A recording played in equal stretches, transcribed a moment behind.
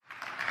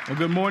Well,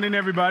 good morning,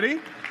 everybody.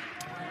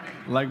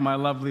 Like my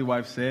lovely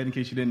wife said, in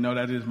case you didn't know,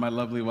 that is my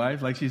lovely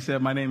wife. Like she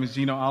said, my name is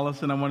Gino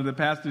Allison. I'm one of the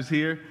pastors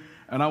here,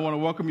 and I want to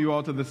welcome you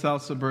all to the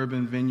South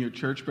Suburban Vineyard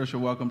Church.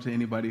 Special welcome to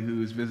anybody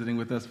who's visiting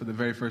with us for the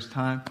very first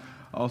time.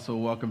 Also,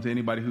 welcome to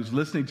anybody who's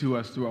listening to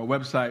us through our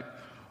website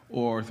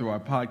or through our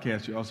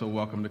podcast. You're also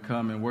welcome to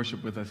come and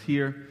worship with us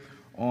here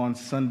on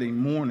Sunday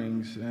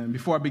mornings. And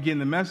before I begin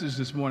the message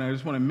this morning, I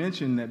just want to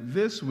mention that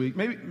this week,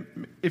 maybe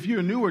if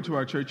you're newer to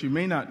our church, you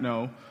may not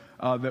know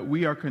that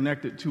we are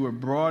connected to a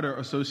broader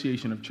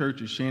association of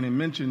churches. Shannon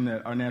mentioned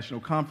that our national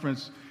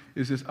conference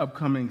is this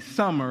upcoming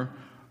summer,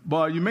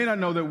 but you may not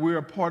know that we're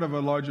a part of a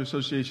larger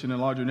association, a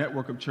larger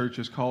network of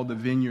churches called the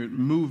Vineyard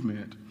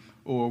Movement,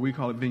 or we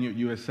call it Vineyard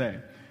USA.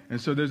 And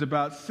so there's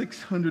about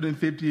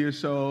 650 or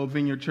so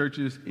Vineyard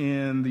churches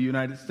in the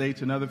United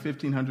States, another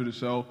 1,500 or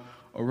so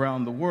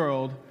around the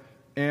world.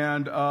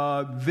 And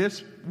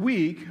this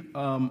week,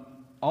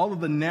 all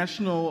of the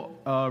national,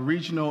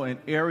 regional, and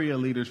area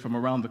leaders from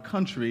around the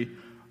country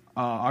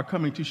are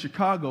coming to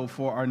Chicago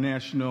for our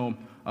national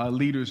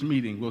leaders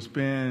meeting. We'll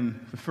spend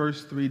the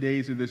first 3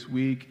 days of this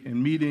week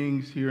in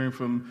meetings, hearing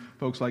from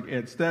folks like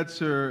Ed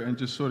Stetzer, and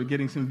just sort of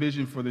getting some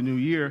vision for the new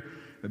year.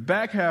 The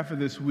back half of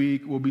this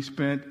week will be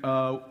spent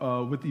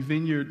with the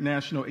Vineyard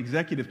National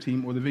Executive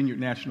Team, or the Vineyard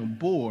National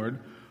Board.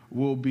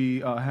 We'll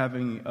be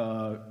having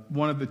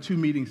one of the two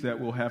meetings that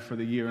we'll have for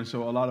the year, and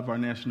so a lot of our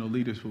national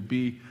leaders will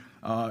be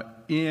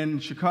in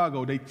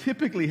Chicago. They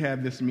typically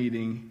have this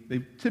meeting.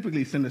 They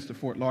typically send us to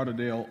Fort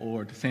Lauderdale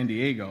or to San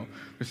Diego.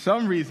 For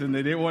some reason,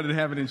 they wanted to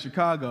have it in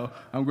Chicago.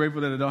 I'm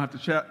grateful that I don't have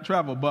to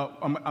travel, but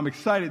I'm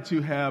excited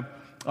to have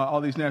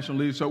all these national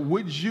leaders. So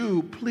would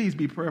you please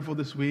be prayerful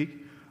this week?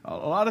 A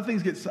lot of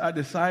things get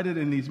decided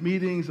in these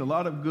meetings. A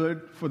lot of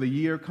good for the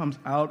year comes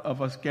out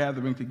of us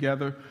gathering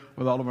together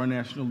with all of our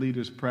national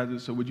leaders present.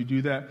 So would you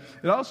do that?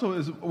 It also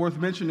is worth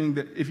mentioning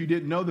that if you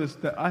didn't know this,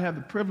 that I have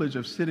the privilege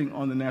of sitting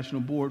on the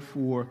national board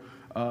for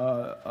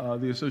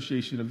the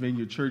Association of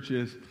Vineyard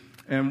Churches.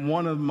 And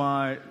one of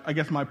my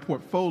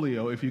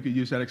portfolio, if you could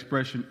use that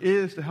expression,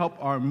 is to help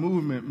our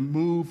movement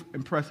move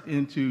and press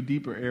into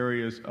deeper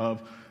areas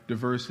of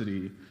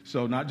diversity.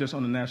 So not just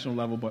on the national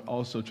level, but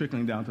also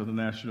trickling down to the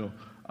national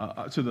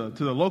to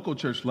the local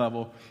church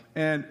level.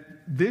 And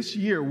this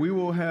year, we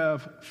will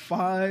have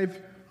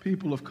 5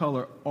 people of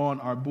color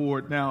on our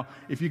board. Now,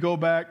 if you go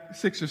back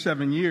 6 or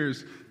 7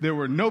 years, there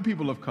were no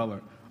people of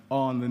color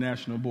on the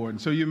national board.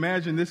 And so you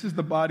imagine this is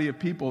the body of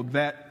people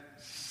that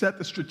set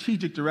the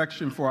strategic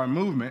direction for our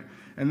movement.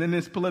 And in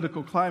this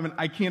political climate,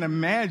 I can't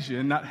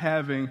imagine not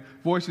having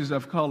voices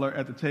of color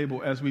at the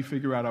table as we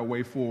figure out our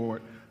way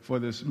forward for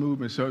this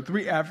movement. So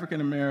 3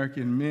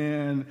 African-American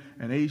men,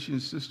 an Asian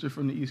sister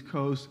from the East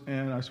Coast,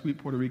 and our sweet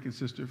Puerto Rican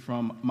sister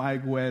from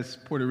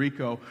Mayagüez, Puerto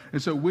Rico.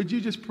 And so would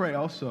you just pray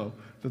also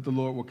that the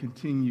Lord will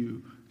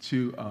continue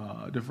to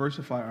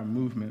diversify our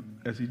movement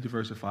as he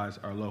diversifies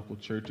our local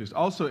churches.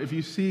 Also, if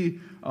you see,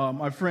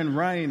 my friend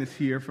Ryan is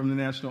here from the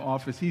national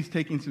office. He's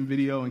taking some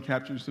video and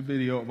captured some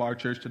video of our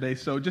church today.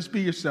 So just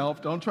be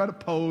yourself. Don't try to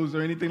pose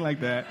or anything like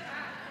that.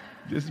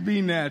 Just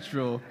be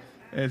natural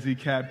as he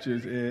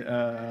captures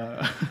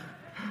the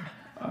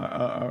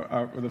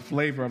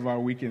flavor of our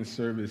weekend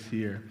service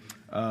here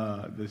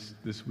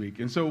this week.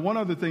 And so one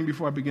other thing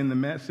before I begin the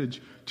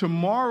message,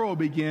 tomorrow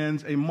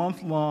begins a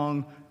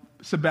month-long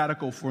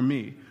sabbatical for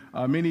me.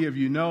 Many of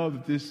you know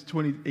that this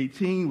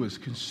 2018 was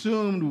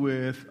consumed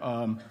with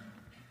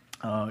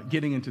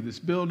getting into this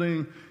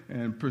building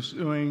and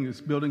pursuing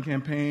this building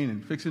campaign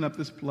and fixing up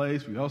this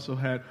place. We also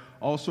had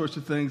all sorts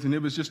of things, and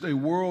it was just a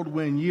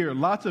whirlwind year.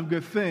 Lots of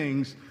good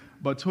things,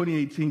 but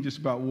 2018 just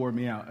about wore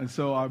me out. And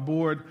so our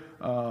board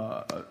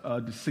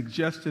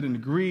suggested and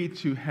agreed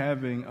to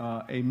having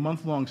a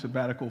month-long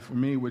sabbatical for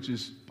me, which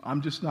is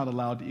I'm just not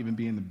allowed to even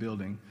be in the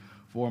building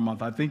for a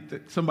month. I think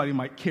that somebody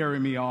might carry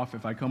me off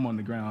if I come on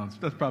the grounds.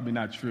 That's probably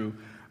not true.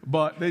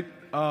 But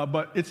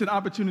it's an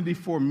opportunity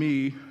for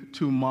me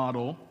to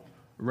model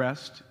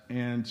rest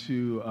and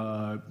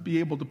to be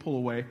able to pull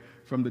away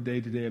from the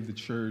day-to-day of the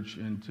church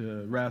and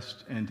to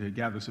rest and to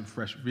gather some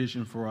fresh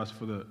vision for us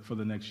for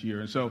the next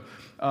year. And so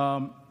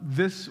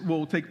this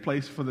will take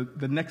place for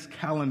the next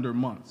calendar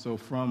month. So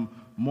from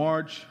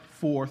March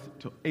 4th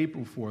to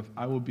April 4th,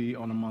 I will be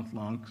on a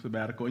month-long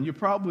sabbatical. And you're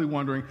probably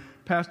wondering,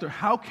 Pastor,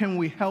 how can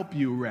we help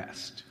you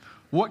rest?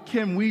 What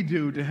can we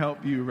do to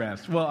help you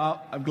rest?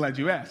 Well, I'm glad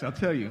you asked. I'll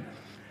tell you.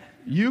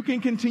 You can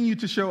continue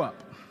to show up,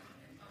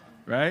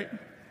 right?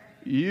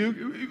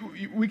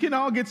 We can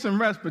all get some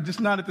rest, but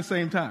just not at the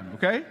same time,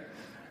 okay?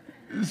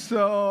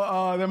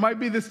 So there might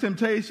be this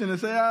temptation to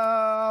say,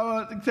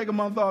 take a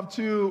month off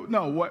too.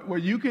 No,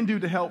 what you can do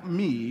to help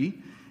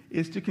me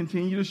is to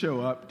continue to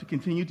show up, to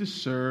continue to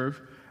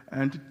serve,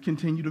 and to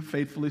continue to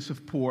faithfully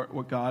support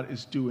what God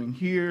is doing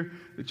here.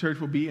 The church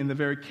will be in the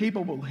very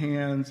capable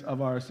hands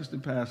of our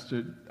assistant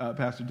pastor,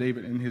 Pastor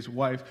David, and his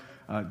wife,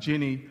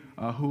 Jenny,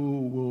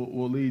 who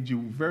will lead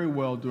you very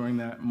well during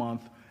that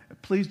month.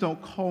 Please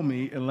don't call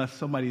me unless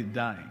somebody's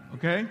dying,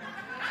 okay?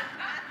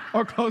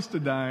 or close to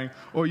dying,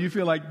 or you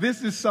feel like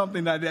this is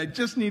something that I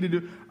just need to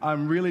do,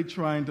 I'm really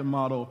trying to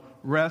model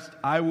rest.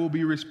 I will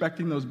be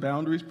respecting those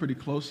boundaries pretty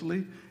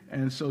closely,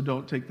 and so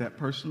don't take that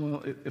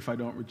personal. If I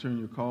don't return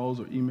your calls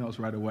or emails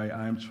right away,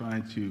 I am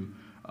trying to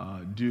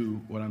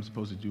do what I'm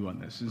supposed to do on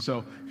this. And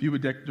so if you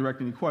would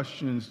direct any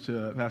questions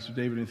to Pastor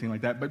David or anything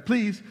like that, but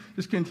please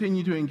just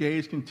continue to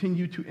engage,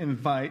 continue to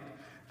invite.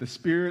 The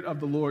Spirit of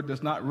the Lord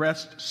does not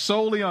rest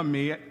solely on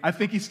me. I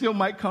think he still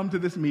might come to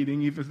this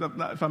meeting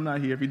if I'm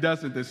not here. If he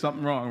doesn't, there's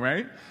something wrong,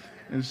 right?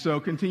 And so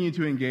continue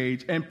to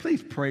engage. And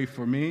please pray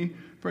for me,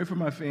 pray for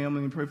my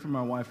family, and pray for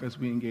my wife as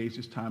we engage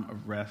this time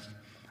of rest.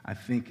 I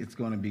think it's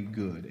going to be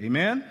good.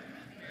 Amen?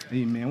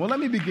 Amen. Well, let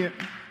me begin.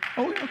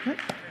 Oh, okay.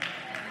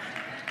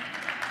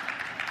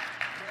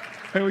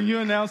 Hey, when you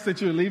announced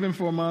that you're leaving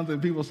for a month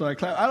and people start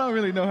clapping, I don't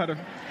really know how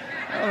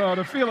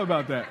to feel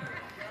about that.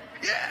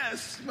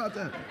 Yes, about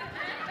that.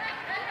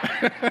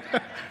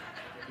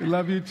 We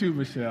love you too,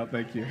 Michelle.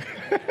 Thank you.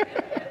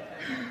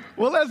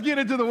 Well, let's get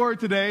into the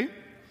word today.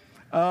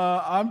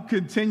 I'm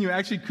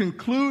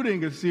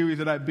concluding a series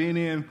that I've been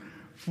in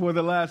for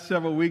the last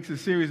several weeks, a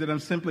series that I'm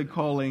simply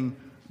calling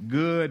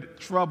Good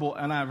Trouble.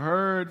 And I've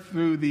heard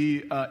through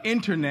the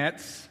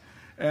internets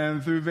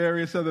and through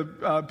various other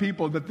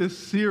people that this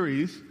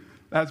series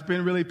has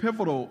been really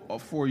pivotal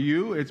for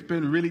you. It's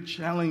been really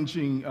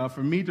challenging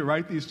for me to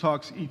write these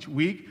talks each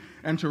week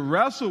and to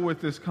wrestle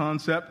with this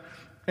concept.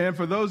 And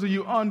for those of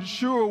you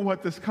unsure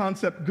what this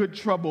concept, good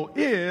trouble,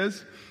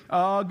 is,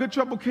 good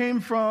trouble came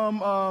from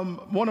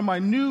one of my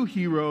new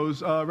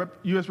heroes,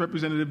 U.S.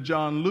 Representative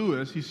John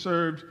Lewis. He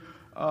served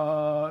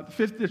the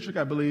 5th District,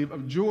 I believe,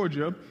 of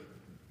Georgia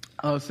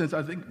since,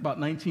 I think, about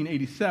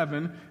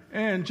 1987.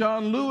 And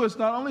John Lewis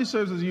not only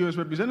serves as a U.S.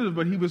 Representative,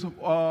 but he is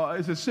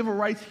a civil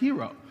rights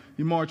hero.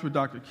 He marched with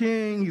Dr.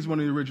 King. He's one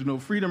of the original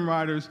Freedom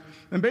Riders.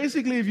 And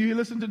basically, if you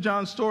listen to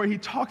John's story, he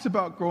talks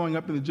about growing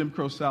up in the Jim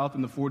Crow South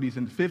in the 40s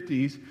and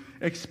 50s,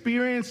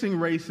 experiencing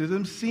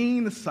racism,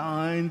 seeing the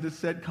signs that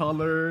said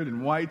colored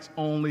and whites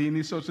only and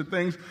these sorts of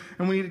things.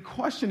 And when he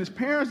questioned his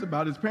parents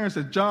about it, his parents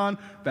said, John,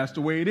 that's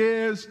the way it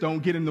is. Don't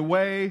get in the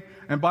way.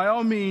 And by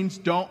all means,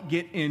 don't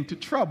get into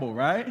trouble,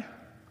 right?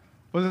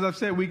 Well, as I've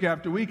said week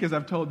after week, as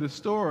I've told this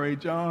story,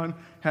 John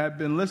had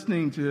been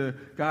listening to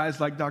guys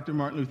like Dr.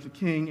 Martin Luther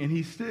King, and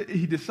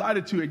he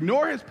decided to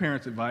ignore his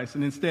parents' advice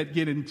and instead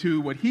get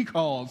into what he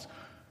calls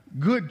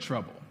good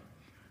trouble.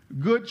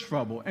 Good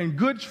trouble. And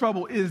good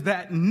trouble is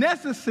that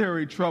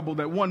necessary trouble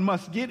that one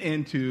must get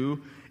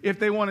into if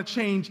they want to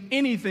change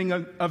anything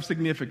of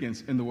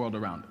significance in the world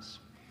around us.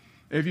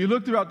 If you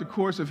look throughout the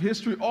course of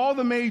history, all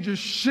the major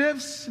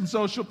shifts in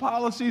social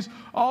policies,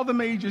 all the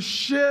major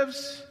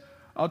shifts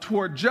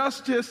toward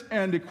justice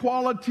and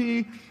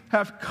equality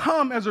have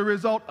come as a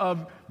result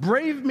of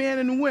brave men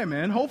and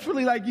women,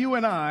 hopefully like you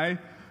and I,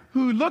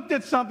 who looked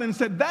at something and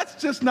said,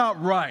 that's just not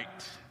right.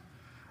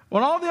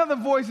 When all the other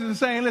voices are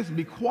saying, listen,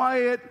 be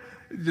quiet,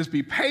 just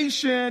be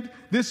patient,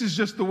 this is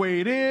just the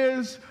way it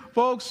is.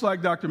 Folks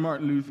like Dr.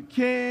 Martin Luther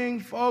King,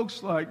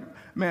 folks like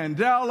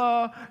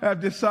Mandela have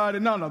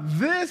decided, no,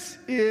 this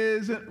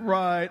isn't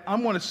right.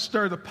 I'm going to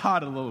stir the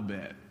pot a little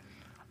bit.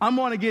 I'm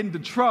going to get into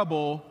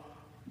trouble.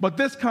 But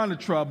this kind of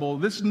trouble,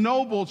 this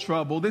noble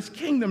trouble, this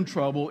kingdom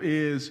trouble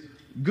is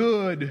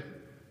good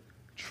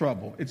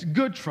trouble. It's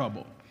good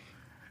trouble.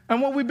 And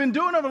what we've been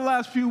doing over the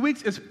last few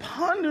weeks is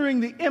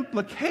pondering the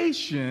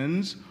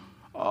implications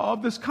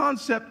of this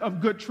concept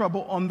of good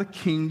trouble on the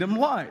kingdom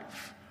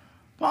life.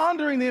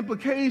 Pondering the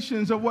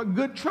implications of what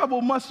good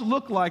trouble must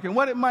look like and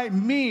what it might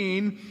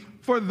mean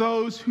for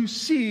those who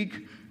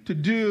seek to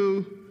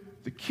do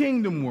the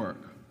kingdom work.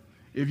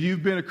 If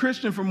you've been a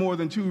Christian for more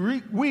than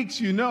 2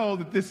 weeks, you know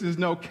that this is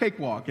no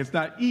cakewalk. It's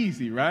not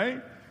easy,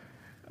 right?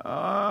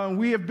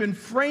 We have been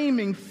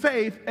framing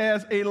faith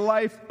as a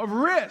life of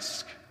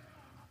risk,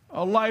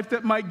 a life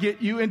that might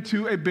get you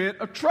into a bit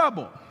of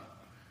trouble.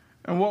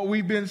 And what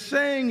we've been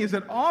saying is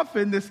that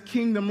often this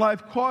kingdom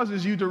life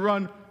causes you to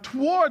run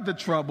toward the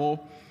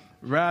trouble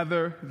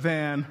rather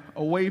than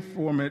away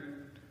from it.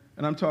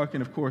 And I'm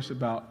talking, of course,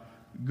 about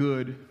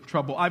good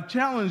trouble. I've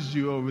challenged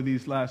you over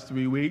these last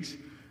 3 weeks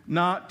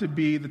not to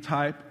be the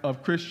type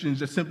of Christians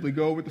that simply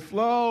go with the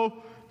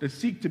flow, that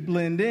seek to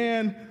blend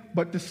in,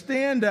 but to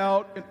stand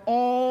out in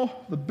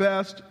all the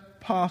best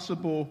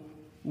possible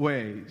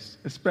ways,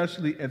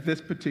 especially at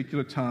this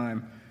particular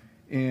time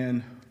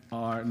in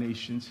our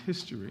nation's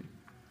history.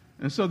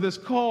 And so this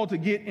call to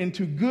get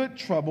into good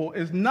trouble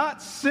is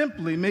not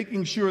simply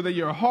making sure that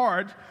your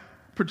heart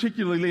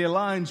particularly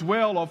aligns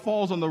well or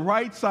falls on the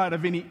right side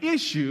of any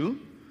issue,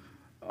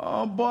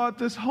 but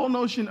this whole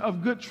notion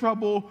of good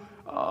trouble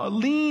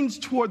leans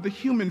toward the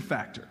human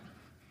factor.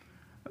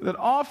 That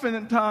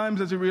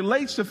oftentimes, as it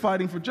relates to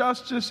fighting for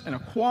justice and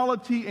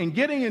equality and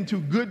getting into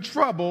good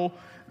trouble,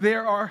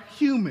 there are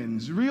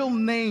humans, real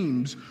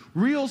names,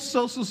 real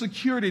social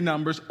security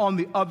numbers on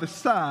the other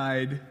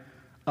side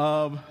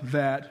of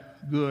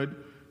that good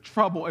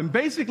trouble. And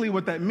basically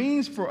what that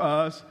means for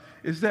us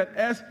is that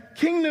as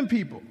kingdom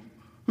people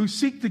who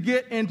seek to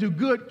get into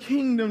good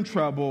kingdom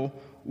trouble,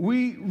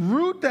 we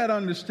root that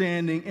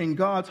understanding in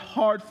God's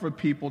heart for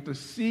people to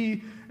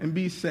see and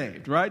be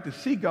saved, right? To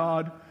see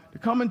God, to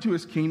come into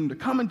his kingdom, to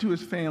come into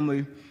his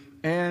family,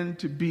 and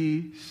to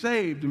be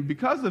saved. And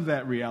because of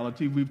that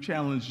reality, we've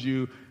challenged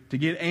you to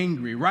get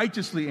angry,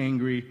 righteously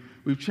angry.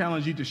 We've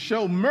challenged you to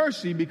show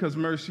mercy because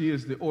mercy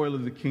is the oil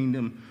of the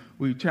kingdom.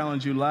 We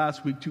challenged you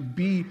last week to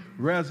be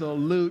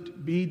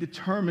resolute, be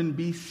determined,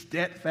 be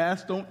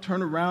steadfast. Don't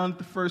turn around at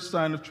the first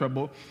sign of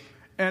trouble.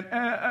 And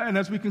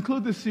as we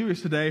conclude this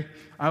series today,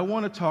 I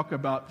want to talk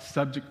about the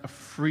subject of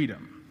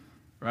freedom,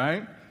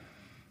 right?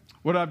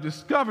 What I've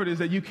discovered is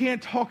that you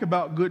can't talk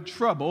about good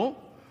trouble,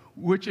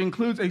 which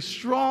includes a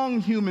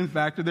strong human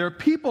factor. There are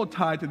people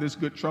tied to this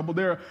good trouble.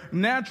 There are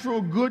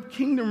natural good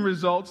kingdom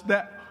results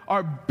that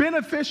are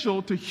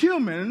beneficial to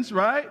humans,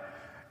 right?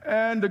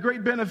 And the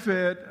great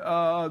benefit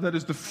that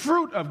is the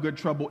fruit of good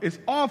trouble is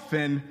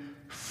often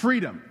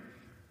freedom.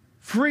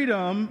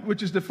 Freedom,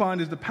 which is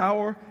defined as the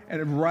power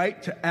and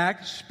right to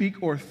act,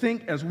 speak, or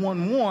think as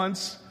one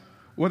wants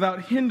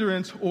without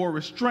hindrance or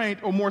restraint,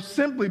 or more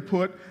simply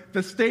put,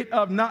 the state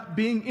of not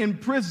being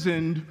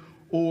imprisoned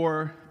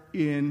or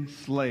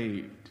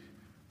enslaved.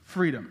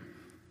 Freedom.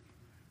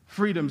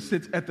 Freedom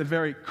sits at the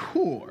very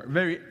core,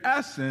 very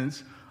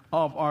essence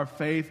of our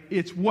faith.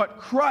 It's what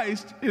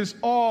Christ is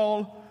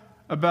all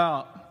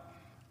about.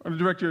 I want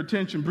to direct your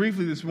attention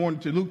briefly this morning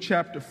to Luke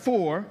chapter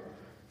 4,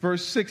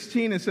 verse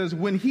 16. It says,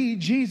 when he,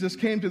 Jesus,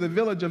 came to the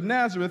village of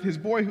Nazareth, his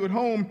boyhood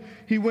home,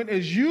 he went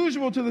as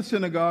usual to the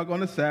synagogue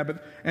on the Sabbath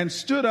and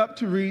stood up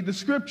to read the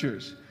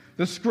scriptures.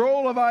 The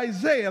scroll of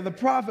Isaiah, the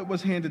prophet,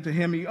 was handed to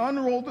him. He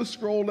unrolled the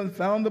scroll and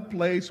found the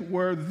place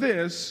where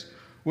this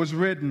was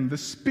written, the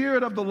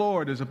Spirit of the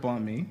Lord is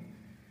upon me,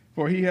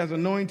 for he has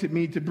anointed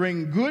me to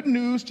bring good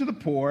news to the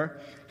poor.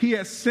 He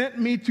has sent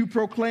me to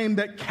proclaim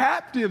that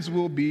captives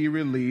will be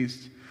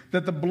released,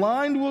 that the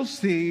blind will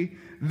see,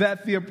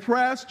 that the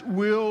oppressed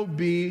will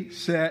be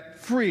set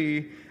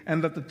free,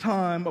 and that the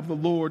time of the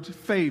Lord's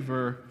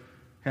favor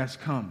has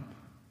come.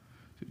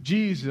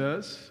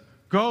 Jesus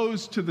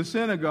goes to the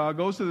synagogue,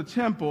 goes to the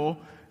temple,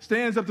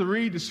 stands up to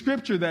read the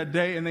scripture that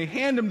day, and they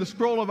hand him the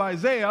scroll of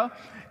Isaiah,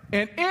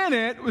 and in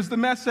it was the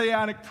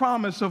messianic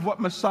promise of what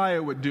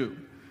Messiah would do.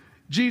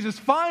 Jesus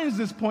finds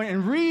this point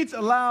and reads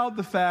aloud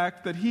the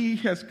fact that he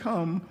has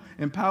come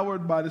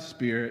empowered by the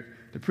Spirit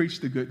to preach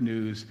the good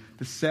news,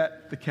 to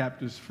set the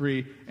captives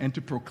free, and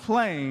to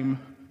proclaim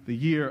the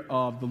year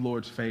of the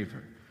Lord's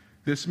favor.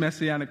 This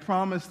messianic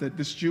promise that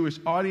this Jewish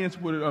audience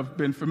would have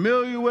been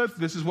familiar with,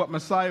 this is what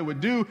Messiah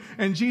would do,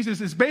 and Jesus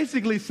is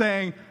basically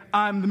saying,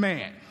 I'm the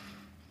man.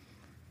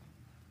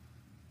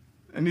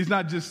 And he's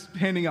not just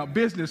handing out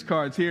business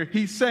cards here,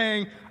 he's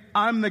saying,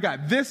 I'm the guy.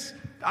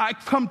 I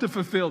come to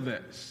fulfill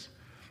this.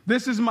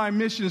 This is my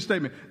mission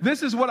statement.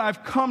 This is what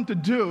I've come to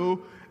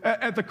do.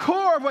 At the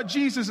core of what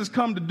Jesus has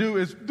come to do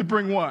is to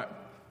bring what?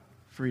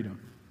 Freedom.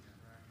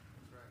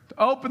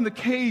 To open the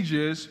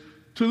cages,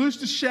 to loose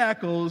the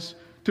shackles,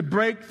 to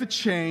break the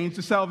chains,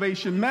 the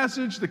salvation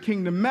message, the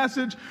kingdom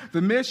message,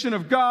 the mission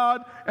of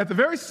God. At the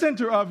very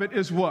center of it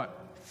is what?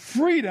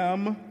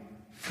 Freedom,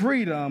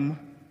 freedom,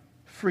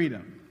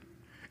 freedom.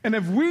 And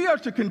if we are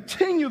to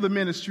continue the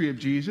ministry of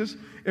Jesus,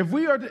 if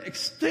we are to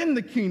extend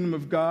the kingdom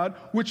of God,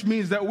 which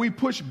means that we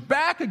push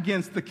back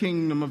against the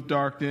kingdom of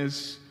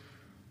darkness,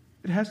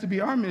 it has to be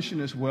our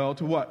mission as well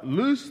to what?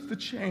 Loose the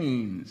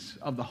chains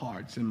of the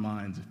hearts and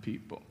minds of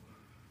people.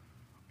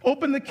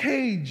 Open the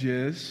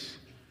cages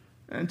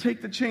and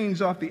take the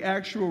chains off the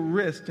actual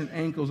wrists and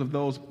ankles of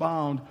those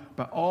bound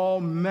by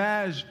all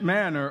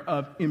manner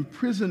of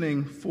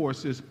imprisoning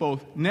forces,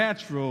 both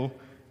natural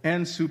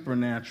and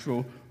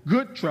supernatural.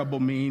 Good trouble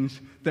means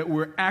that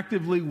we're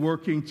actively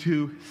working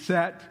to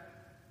set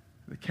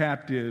the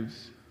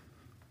captives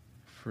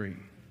free.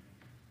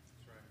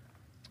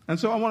 And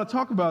so I want to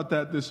talk about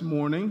that this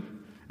morning,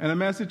 and a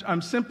message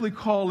I'm simply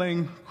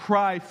calling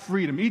Cry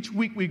Freedom. Each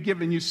week we've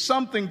given you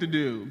something to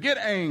do. Get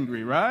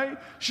angry, right?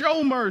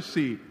 Show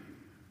mercy.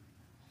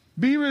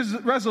 Be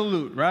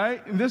resolute,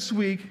 right? And this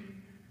week,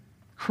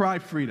 cry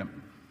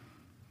freedom.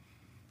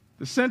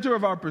 The center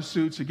of our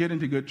pursuit to get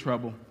into good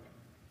trouble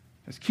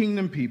as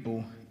kingdom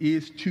people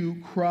is to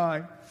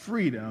cry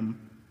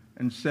freedom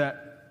and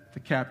set the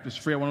captives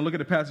free. I want to look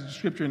at a passage of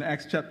scripture in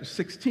Acts chapter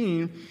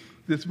 16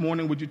 this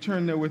morning. Would you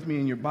turn there with me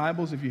in your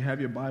Bibles if you have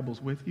your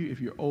Bibles with you? If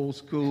you're old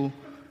school,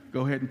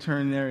 go ahead and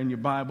turn there in your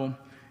Bible.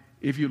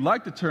 If you'd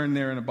like to turn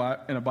there in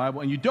a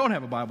Bible and you don't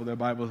have a Bible, there are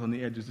Bibles on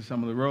the edges of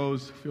some of the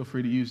rows. Feel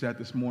free to use that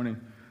this morning.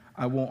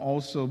 I won't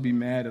also be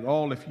mad at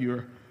all if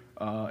you're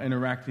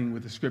interacting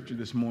with the scripture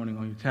this morning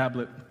on your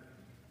tablet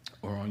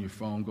or on your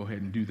phone. Go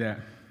ahead and do that.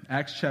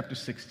 Acts chapter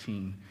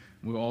 16.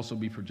 We'll also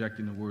be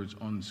projecting the words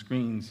on the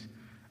screens.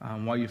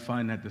 While you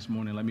find that this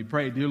morning, let me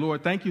pray. Dear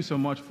Lord, thank you so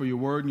much for your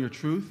word and your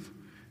truth.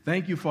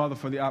 Thank you, Father,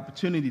 for the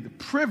opportunity, the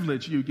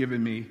privilege you've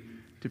given me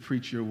to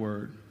preach your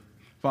word.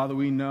 Father,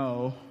 we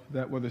know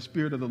that where the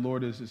Spirit of the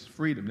Lord is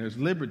freedom. There's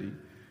liberty,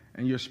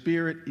 and your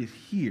Spirit is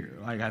here.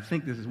 Like, I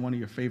think this is one of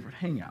your favorite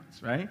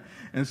hangouts, right?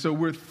 And so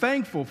we're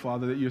thankful,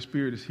 Father, that your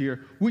Spirit is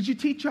here. Would you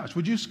teach us?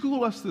 Would you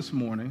school us this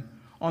morning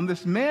on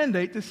this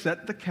mandate to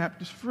set the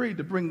captives free,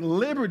 to bring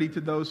liberty to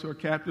those who are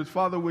captives.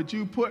 Father, would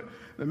you put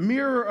the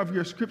mirror of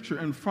your scripture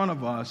in front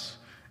of us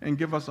and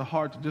give us a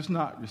heart to just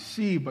not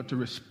receive, but to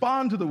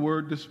respond to the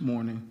word this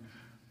morning.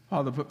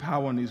 Father, put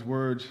power in these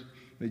words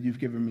that you've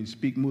given me to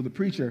speak. Move the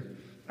preacher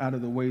out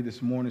of the way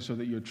this morning so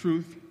that your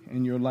truth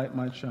and your light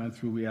might shine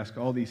through. We ask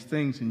all these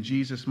things in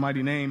Jesus'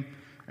 mighty name.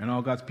 And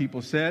all God's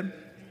people said,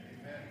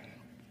 amen.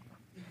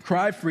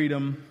 Cry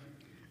freedom.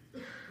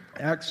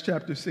 Acts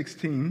chapter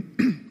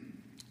 16.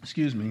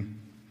 Excuse me.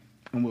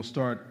 And we'll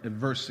start at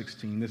verse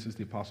 16. This is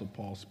the Apostle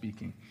Paul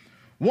speaking.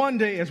 One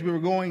day as we were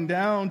going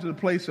down to the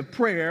place of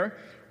prayer,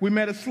 we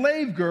met a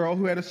slave girl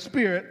who had a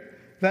spirit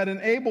that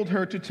enabled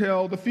her to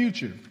tell the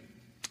future.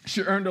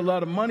 She earned a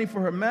lot of money for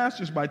her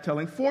masters by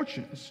telling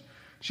fortunes.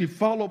 She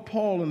followed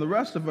Paul and the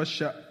rest of us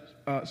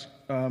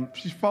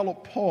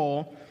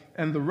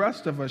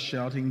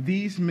shouting,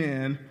 "These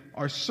men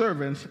are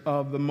servants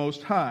of the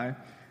Most High,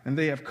 and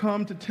they have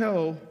come to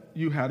tell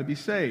you how to be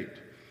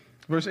saved."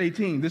 Verse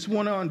 18, this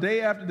went on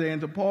day after day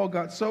until Paul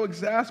got so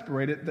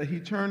exasperated that he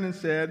turned and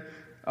said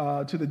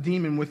to the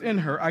demon within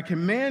her, "I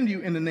command you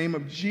in the name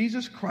of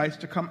Jesus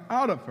Christ to come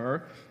out of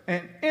her,"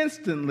 and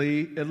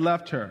instantly it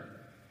left her.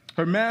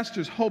 Her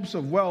master's hopes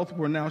of wealth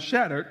were now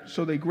shattered,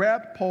 so they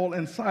grabbed Paul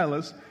and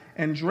Silas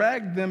and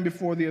dragged them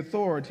before the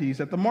authorities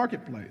at the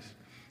marketplace.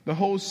 The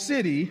whole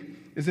city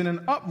is in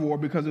an uproar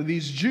because of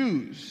these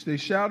Jews. They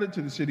shouted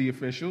to the city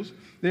officials,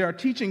 "They are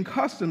teaching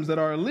customs that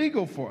are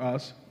illegal for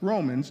us,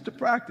 Romans, to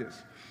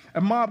practice."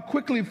 A mob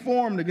quickly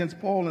formed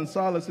against Paul and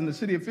Silas, and the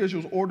city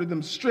officials ordered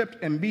them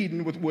stripped and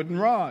beaten with wooden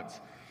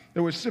rods.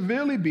 They were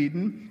severely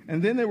beaten,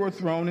 and then they were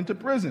thrown into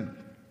prison.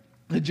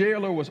 The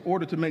jailer was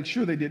ordered to make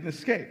sure they didn't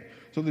escape.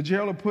 So the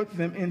jailer put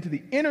them into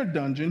the inner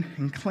dungeon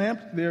and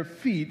clamped their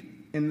feet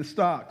in the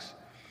stocks.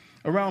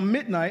 Around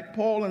midnight,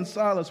 Paul and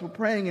Silas were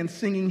praying and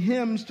singing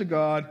hymns to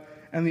God,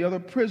 and the other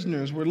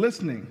prisoners were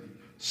listening.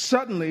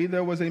 Suddenly,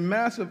 there was a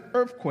massive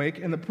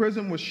earthquake, and the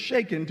prison was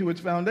shaken to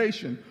its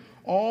foundation.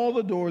 All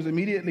the doors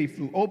immediately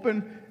flew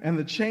open, and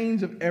the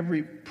chains of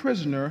every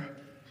prisoner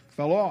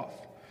fell off.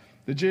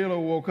 The jailer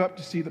woke up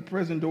to see the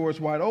prison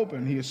doors wide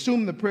open. He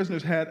assumed the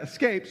prisoners had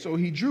escaped, so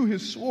he drew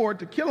his sword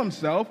to kill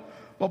himself.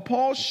 But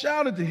Paul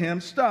shouted to him,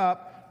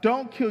 "Stop,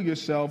 don't kill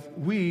yourself.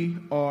 We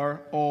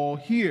are all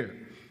here."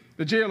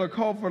 The jailer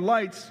called for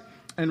lights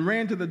and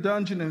ran to the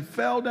dungeon and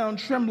fell down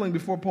trembling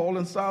before Paul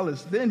and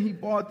Silas. Then he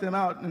brought them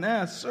out and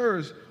asked,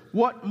 "Sirs,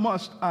 what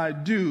must I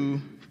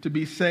do to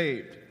be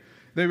saved?"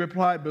 They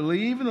replied,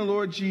 "Believe in the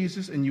Lord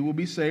Jesus, and you will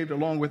be saved,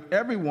 along with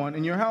everyone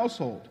in your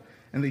household."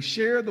 And they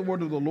shared the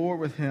word of the Lord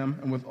with him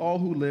and with all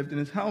who lived in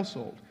his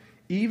household.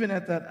 Even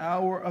at that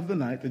hour of the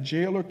night, the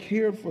jailer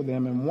cared for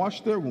them and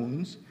washed their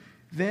wounds.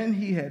 Then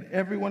he and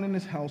everyone in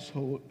his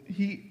household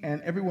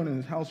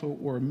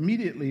were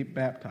immediately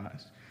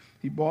baptized.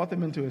 He brought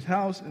them into his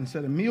house and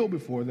set a meal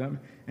before them,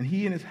 and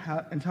he and his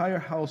entire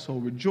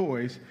household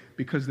rejoiced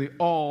because they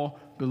all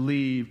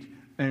believed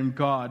in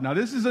God. Now,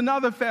 this is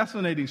another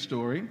fascinating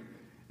story.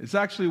 It's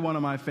actually one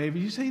of my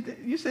favorites.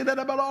 You say that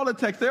about all the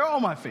texts. They're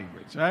all my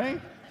favorites, right?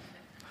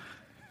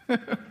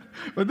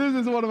 But this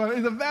is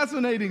it's a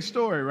fascinating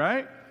story,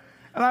 right?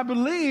 And I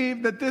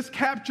believe that this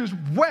captures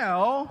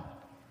well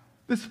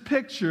this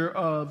picture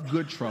of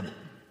good trouble.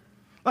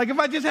 Like if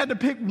I just had to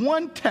pick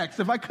one text,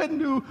 if I couldn't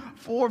do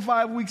 4 or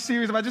 5 week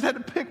series, if I just had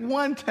to pick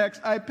one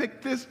text, I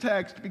picked this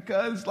text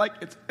because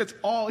it's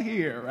all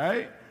here,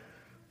 right?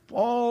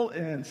 Paul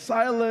and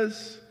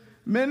Silas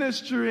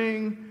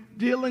ministering,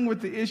 dealing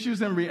with the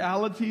issues and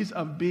realities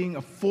of being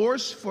a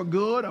force for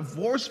good, a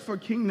force for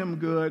kingdom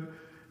good,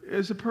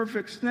 is a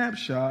perfect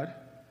snapshot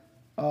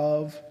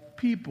of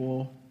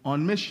people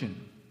on mission.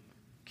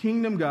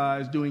 Kingdom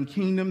guys doing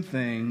kingdom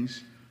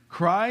things,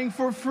 crying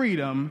for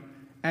freedom,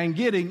 and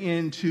getting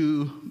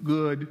into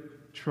good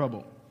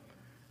trouble.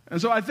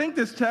 And so I think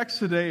this text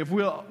today, if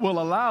we'll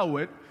allow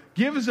it,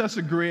 gives us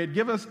a grid,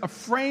 gives us a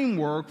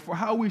framework for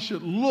how we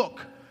should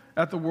look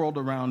at the world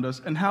around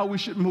us and how we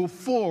should move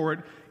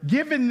forward,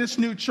 given this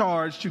new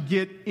charge to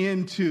get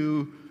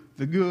into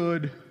the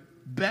good,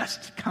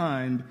 best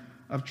kind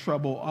of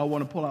trouble. I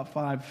want to pull out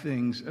 5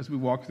 things as we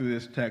walk through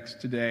this text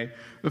today.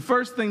 The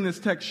first thing this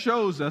text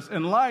shows us,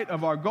 in light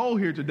of our goal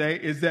here today,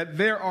 is that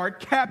there are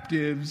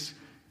captives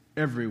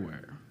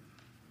everywhere.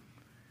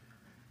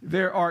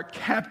 There are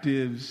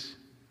captives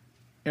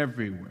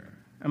everywhere.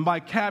 And by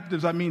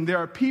captives, I mean there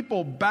are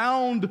people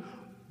bound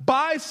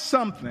by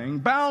something,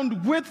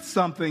 bound with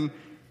something,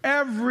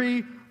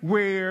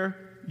 everywhere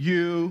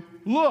you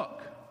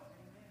look.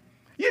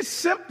 You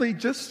simply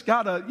just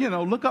got to,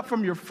 look up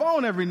from your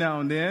phone every now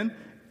and then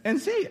and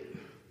see it.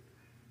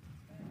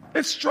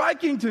 It's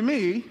striking to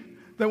me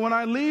that when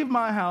I leave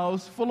my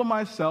house full of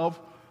myself,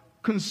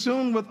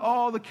 consumed with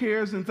all the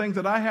cares and things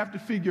that I have to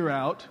figure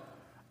out,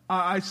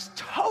 I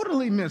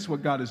totally miss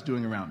what God is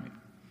doing around me.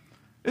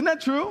 Isn't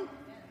that true?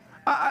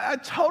 I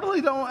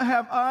totally don't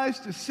have eyes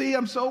to see.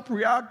 I'm so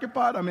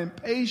preoccupied. I'm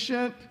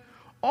impatient.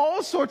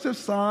 All sorts of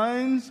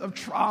signs of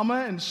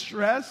trauma and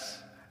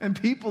stress and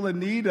people in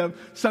need of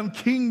some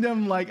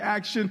kingdom-like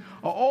action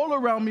are all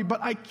around me,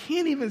 but I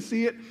can't even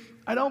see it.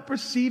 I don't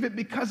perceive it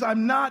because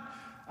I'm not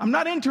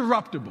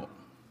interruptible.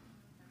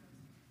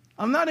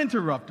 I'm not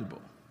interruptible.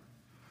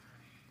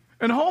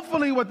 And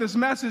hopefully what this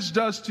message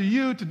does to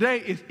you today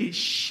is it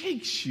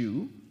shakes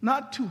you,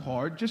 not too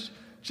hard,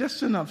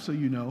 just enough so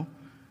you know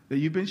that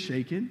you've been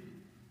shaken.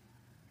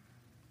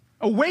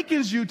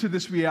 Awakens you to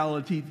this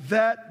reality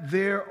that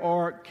there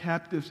are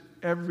captives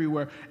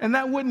everywhere. And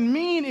that wouldn't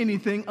mean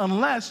anything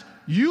unless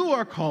you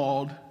are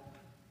called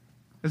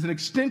as an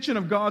extension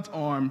of God's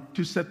arm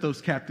to set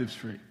those captives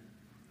free.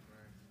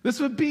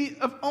 This would be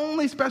of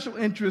only special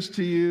interest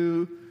to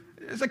you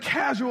as a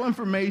casual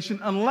information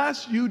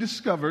unless you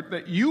discovered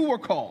that you were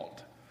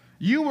called,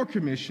 you were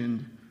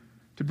commissioned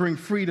to bring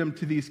freedom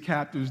to these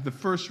captives. The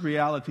first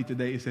reality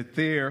today is that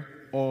there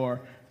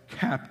are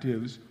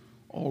captives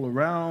all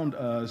around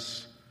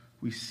us.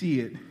 We see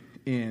it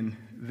in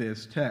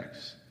this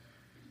text.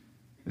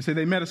 They say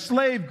they met a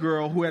slave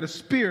girl who had a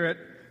spirit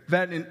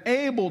that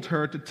enabled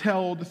her to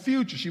tell the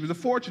future. She was a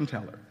fortune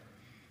teller.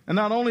 And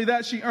not only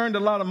that, she earned a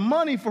lot of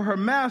money for her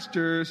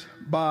masters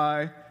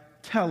by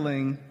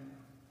telling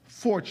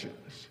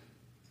fortunes.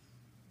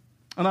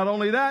 And not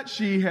only that,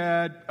 she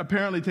had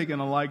apparently taken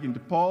a liking to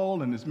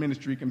Paul and his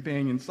ministry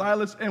companion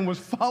Silas and was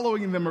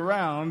following them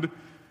around,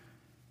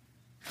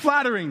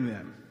 flattering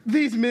them.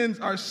 These men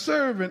are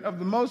servant of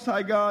the Most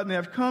High God, and they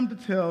have come to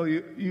tell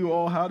you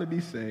all how to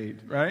be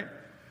saved, right?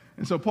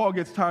 And so Paul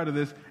gets tired of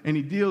this, and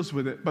he deals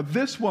with it. But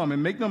this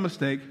woman, make no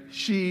mistake,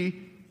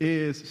 she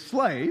is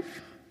slave.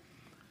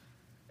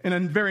 In a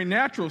very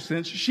natural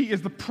sense, she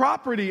is the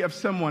property of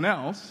someone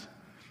else.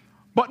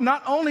 But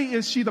not only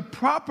is she the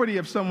property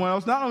of someone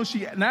else, not only is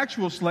she an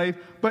actual slave,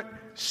 but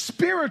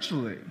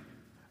spiritually,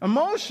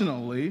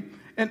 emotionally,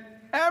 in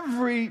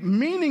every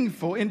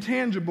meaningful,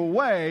 intangible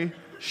way,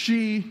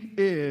 she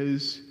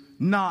is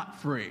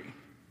not free.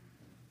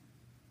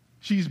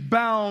 She's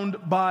bound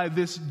by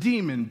this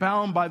demon,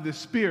 bound by this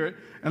spirit.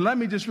 And let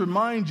me just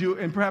remind you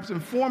and perhaps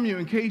inform you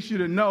in case you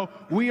didn't know,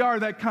 we are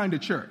that kind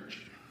of church.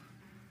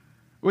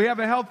 We have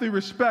a healthy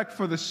respect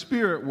for the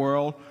spirit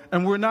world,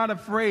 and we're not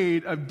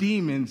afraid of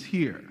demons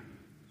here.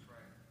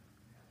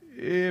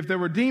 If there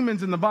were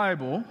demons in the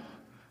Bible,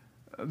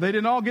 they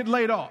didn't all get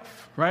laid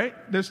off, right?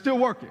 They're still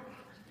working.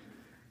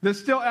 They're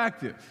still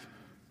active.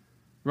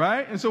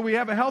 Right? And so we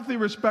have a healthy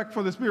respect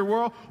for the spirit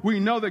world. We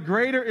know that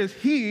greater is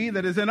he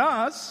that is in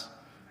us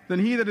than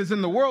he that is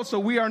in the world. So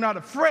we are not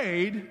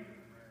afraid,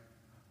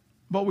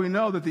 but we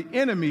know that the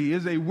enemy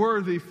is a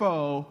worthy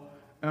foe,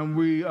 and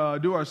we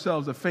do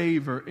ourselves a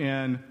favor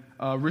in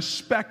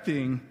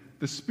respecting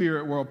the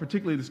spirit world,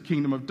 particularly this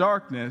kingdom of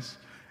darkness.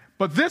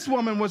 But this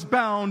woman was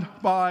bound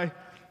by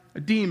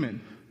a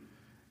demon.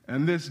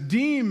 And this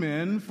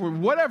demon, for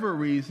whatever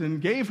reason,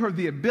 gave her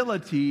the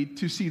ability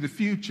to see the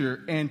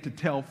future and to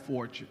tell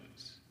fortunes.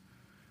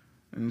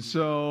 And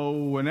so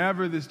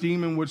whenever this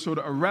demon would sort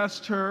of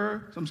arrest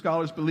her, some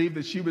scholars believe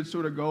that she would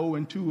sort of go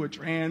into a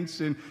trance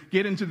and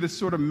get into this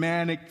sort of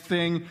manic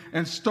thing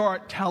and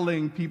start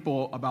telling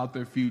people about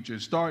their future,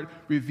 start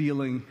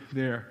revealing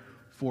their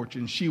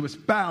fortune. She was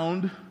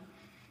bound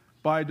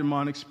by a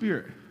demonic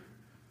spirit.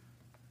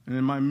 And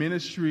in my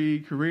ministry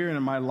career and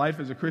in my life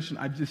as a Christian,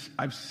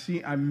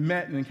 I've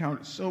met and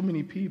encountered so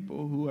many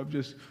people who have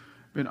just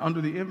been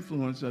under the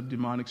influence of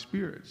demonic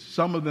spirits.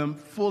 Some of them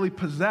fully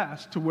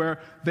possessed to where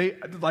they,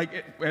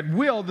 like at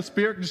will, the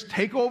spirit just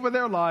take over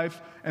their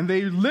life and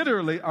they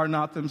literally are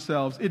not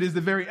themselves. It is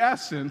the very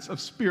essence of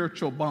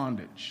spiritual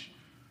bondage.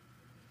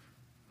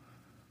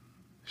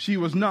 She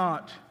was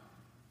not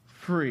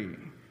free.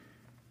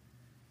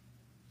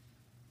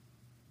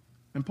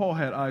 And Paul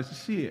had eyes to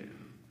see it.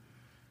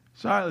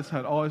 Silas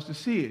had eyes to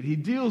see it. He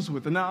deals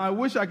with it. Now, I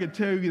wish I could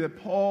tell you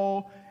that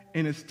Paul,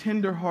 in his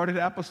tender-hearted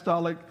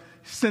apostolic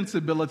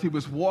sensibility,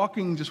 was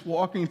just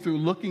walking through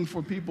looking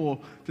for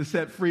people to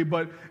set free.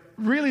 But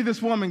really,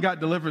 this woman got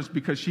deliverance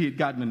because she had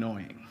gotten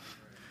annoying.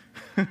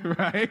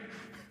 Right?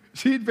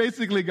 She'd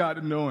basically got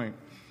annoying.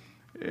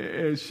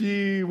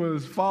 She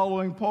was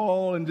following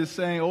Paul and just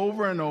saying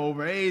over and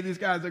over, hey, these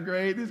guys are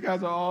great. These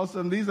guys are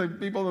awesome. These are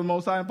people of the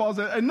Most High. And Paul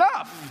said,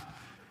 enough!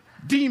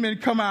 Demon,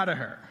 come out of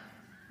her.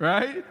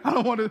 Right? I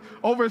don't want to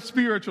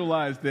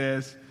over-spiritualize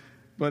this,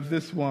 but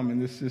this woman,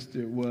 this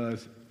sister,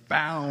 was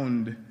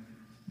bound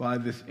by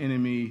this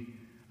enemy,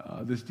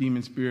 this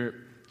demon spirit.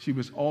 She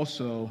was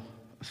also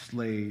a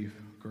slave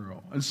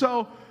girl. And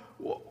so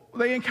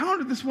they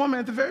encountered this woman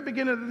at the very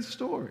beginning of the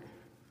story.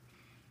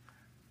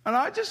 And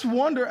I just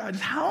wonder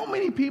how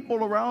many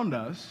people around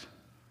us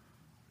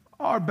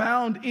are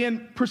bound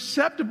in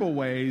perceptible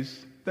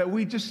ways that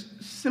we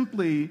just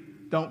simply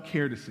don't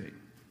care to see.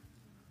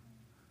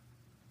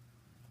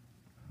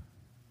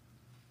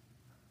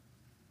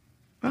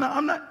 And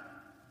I'm not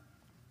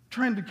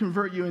trying to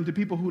convert you into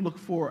people who look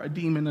for a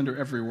demon under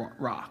every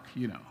rock,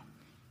 you know.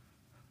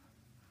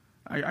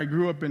 I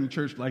grew up in a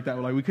church like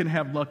that, where we couldn't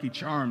have Lucky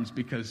Charms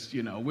because,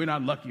 you know, we're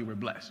not lucky, we're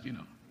blessed, you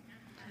know.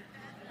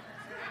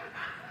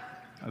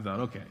 I thought,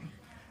 okay.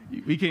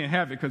 We can't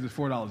have it because it's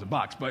 $4 a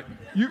box, but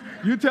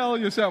you tell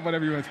yourself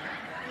whatever you want.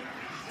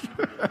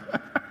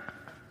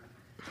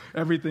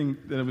 Everything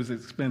that was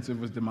expensive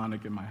was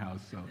demonic in my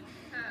house, so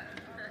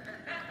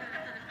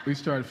we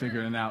started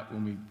figuring it out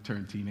when we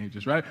turned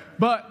teenagers, right?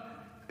 But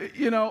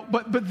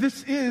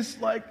this is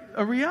like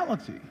a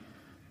reality.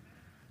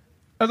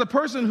 As a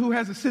person who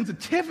has a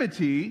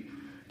sensitivity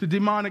to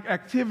demonic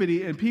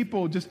activity and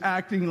people just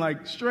acting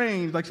like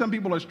strange, like some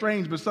people are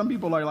strange, but some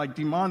people are like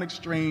demonic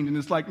strange, and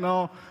it's like,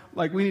 no,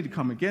 like we need to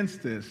come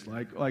against this.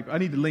 Like I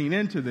need to lean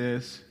into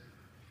this.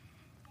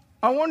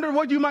 I wonder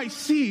what you might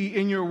see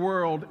in your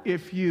world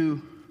if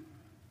you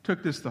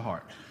took this to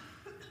heart.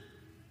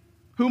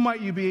 Who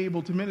might you be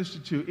able to minister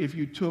to if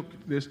you took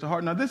this to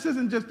heart? Now, this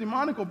isn't just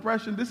demonic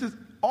oppression. This is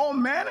all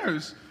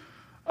manners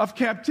of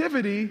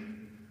captivity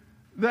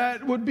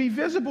that would be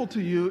visible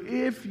to you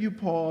if you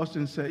paused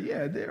and said,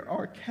 yeah, there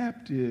are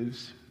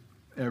captives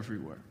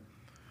everywhere.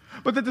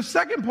 But that the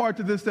second part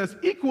to this that's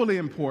equally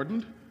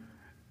important,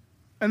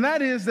 and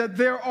that is that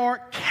there are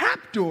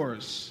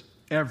captors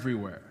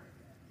everywhere.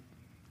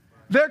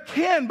 There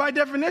can, by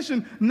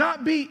definition,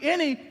 not be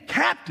any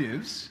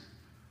captives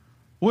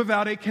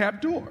without a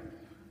captor.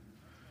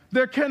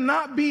 There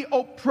cannot be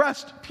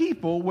oppressed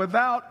people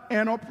without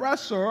an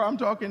oppressor. I'm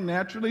talking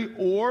naturally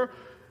or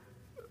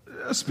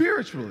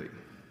spiritually.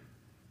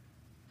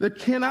 There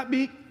cannot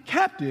be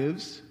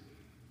captives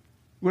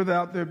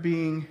without there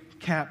being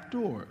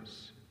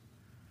captors.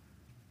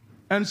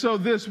 And so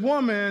this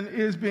woman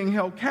is being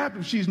held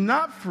captive. She's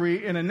not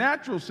free in a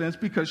natural sense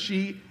because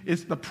she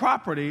is the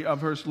property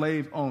of her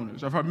slave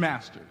owners, of her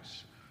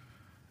masters.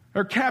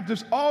 Her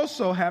captives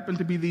also happen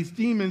to be these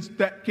demons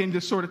that can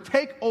just sort of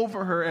take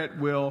over her at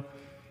will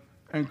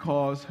and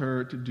cause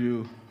her to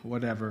do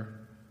whatever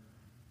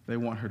they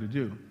want her to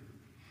do.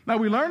 Now,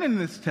 we learn in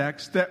this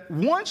text that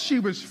once she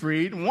was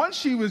freed, once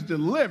she was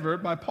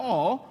delivered by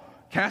Paul,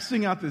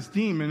 casting out this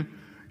demon,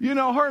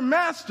 her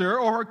master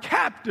or her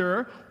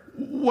captor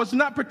was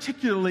not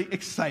particularly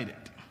excited.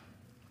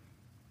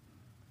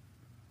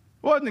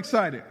 Wasn't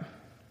excited.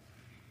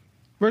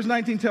 Verse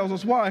 19 tells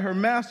us why. Her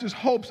master's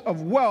hopes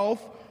of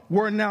wealth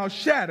were now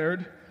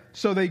shattered,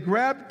 so they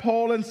grabbed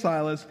Paul and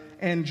Silas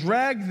and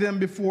dragged them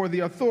before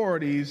the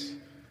authorities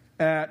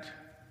at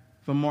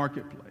the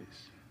marketplace.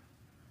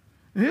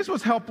 And here's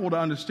what's helpful to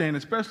understand,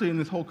 especially in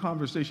this whole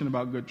conversation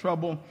about good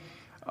trouble,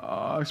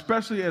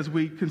 especially as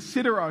we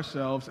consider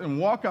ourselves and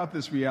walk out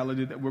this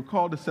reality that we're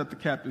called to set the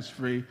captives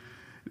free.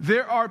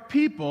 There are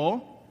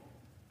people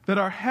that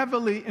are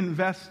heavily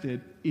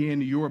invested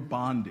in your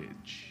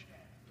bondage.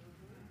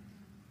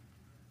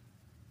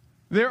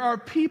 There are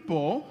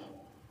people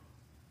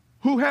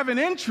who have an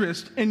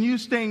interest in you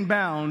staying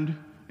bound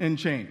in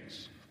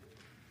chains.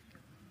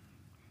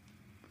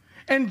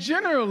 And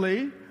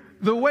generally,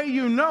 the way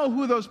you know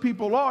who those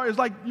people are is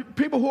like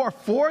people who are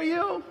for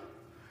you,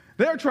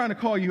 they're trying to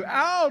call you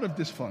out of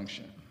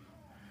dysfunction.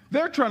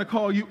 They're trying to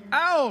call you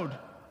out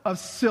of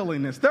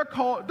silliness. They're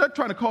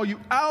trying to call you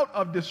out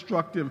of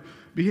destructive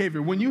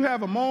behavior. When you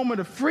have a moment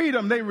of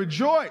freedom, they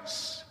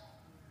rejoice.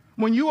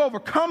 When you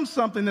overcome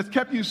something that's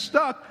kept you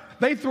stuck,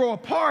 they throw a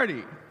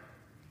party.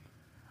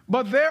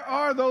 But there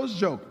are those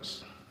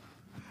jokers.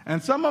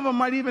 And some of them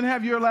might even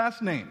have your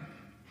last name.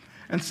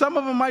 And some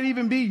of them might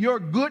even be your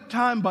good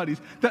time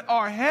buddies that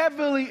are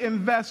heavily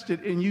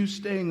invested in you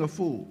staying a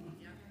fool.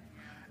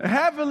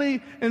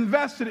 Heavily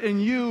invested in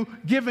you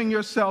giving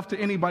yourself to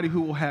anybody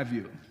who will have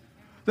you.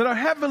 That are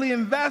heavily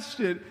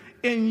invested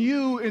in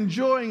you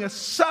enjoying a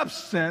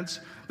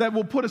substance that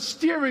will put a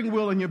steering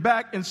wheel in your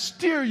back and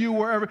steer you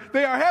wherever.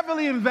 They are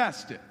heavily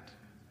invested.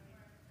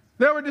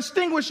 There are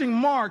distinguishing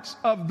marks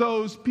of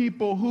those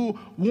people who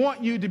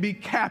want you to be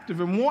captive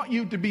and want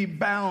you to be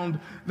bound.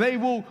 They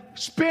will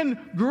spend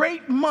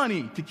great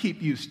money to keep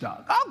you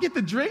stuck. I'll get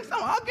the drinks.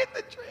 I'll get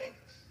the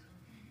drinks.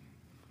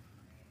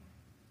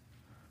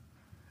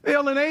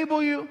 They'll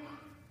enable you.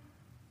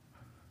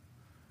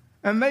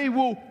 And they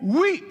will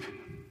weep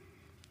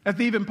at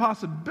the even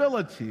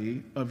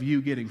possibility of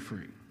you getting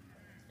free.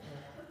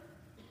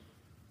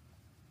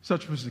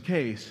 Such was the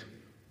case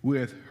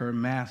with her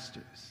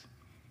masters.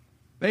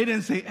 They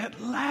didn't say,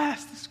 at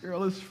last, this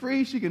girl is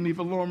free. She can live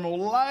a normal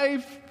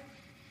life.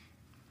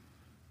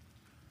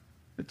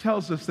 It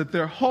tells us that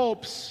their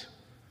hopes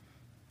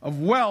of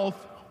wealth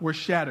were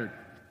shattered.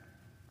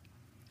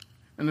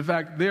 And in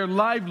fact, their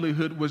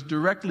livelihood was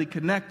directly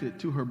connected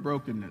to her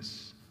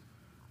brokenness.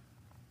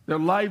 Their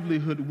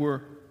livelihood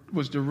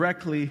was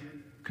directly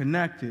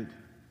connected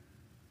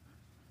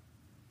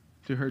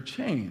to her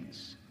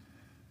chains.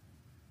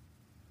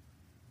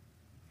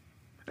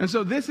 And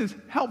so this is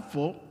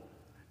helpful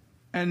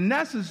and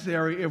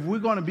necessary if we're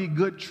going to be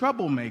good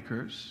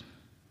troublemakers,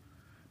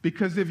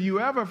 because if you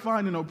ever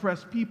find an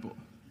oppressed people,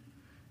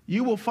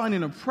 you will find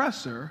an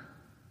oppressor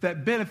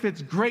that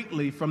benefits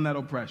greatly from that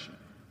oppression.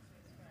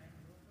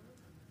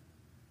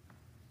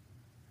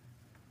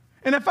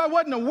 And if I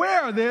wasn't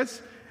aware of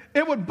this,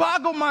 it would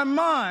boggle my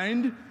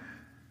mind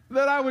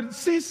that I would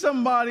see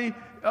somebody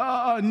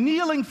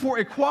kneeling for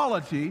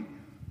equality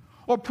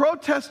or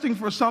protesting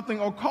for something,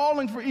 or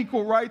calling for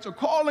equal rights, or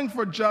calling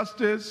for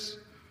justice,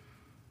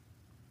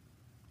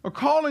 or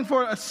calling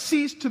for a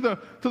cease to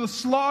the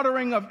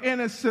slaughtering of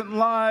innocent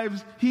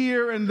lives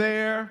here and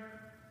there.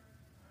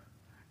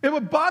 It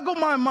would boggle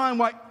my mind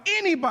why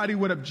anybody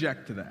would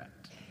object to that.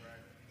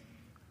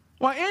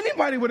 Why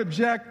anybody would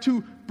object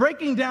to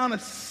breaking down a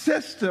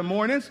system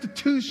or an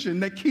institution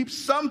that keeps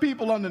some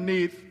people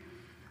underneath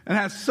and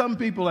has some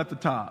people at the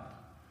top.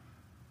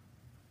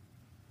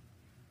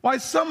 Why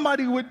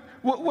somebody would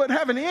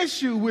have an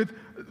issue with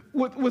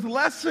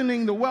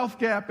lessening the wealth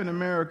gap in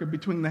America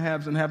between the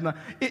haves and have-nots.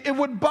 It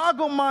would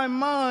boggle my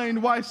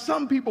mind why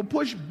some people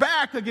push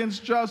back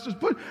against justice,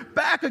 push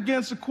back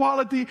against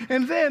equality,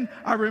 and then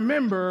I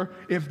remember,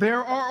 if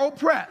there are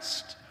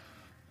oppressed,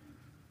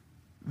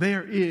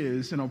 there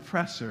is an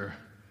oppressor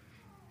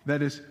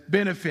that is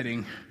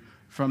benefiting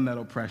from that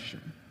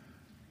oppression.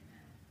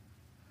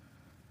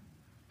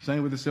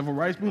 Same with the civil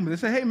rights movement.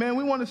 They say, hey man,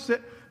 we want to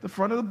sit the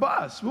front of the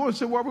bus. We want to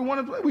sit where we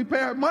want to. We pay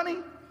our money.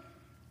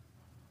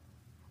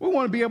 We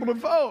want to be able to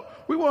vote.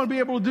 We want to be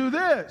able to do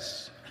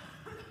this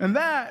and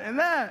that and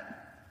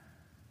that.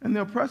 And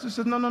the oppressor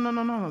says,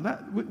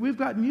 no. We've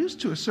gotten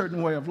used to a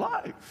certain way of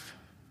life.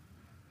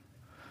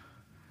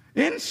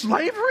 In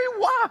slavery?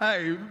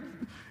 Why?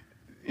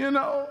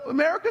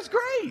 America's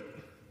great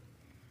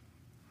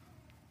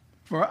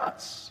for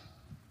us.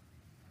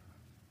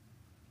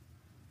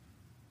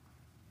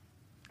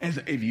 And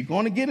so if you're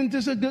going to get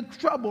into some good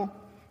trouble,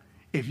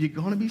 if you're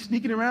going to be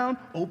sneaking around,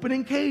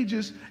 opening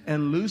cages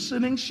and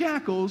loosening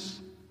shackles,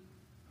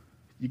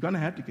 you're going to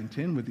have to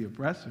contend with the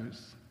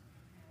oppressors.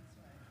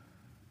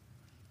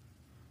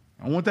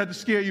 I want that to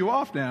scare you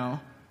off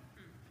now.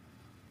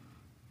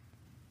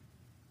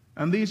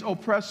 And these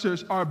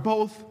oppressors are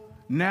both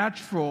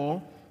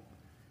natural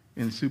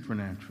and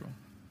supernatural.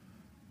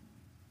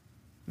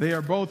 They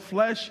are both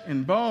flesh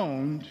and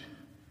bone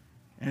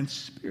and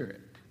spirit.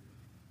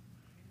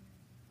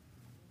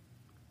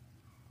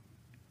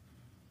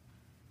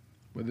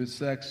 Whether it's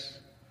sex,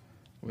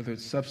 whether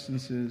it's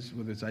substances,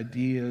 whether it's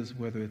ideas,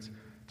 whether it's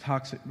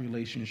toxic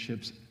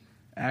relationships,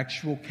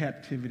 actual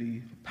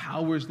captivity,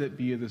 powers that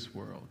be of this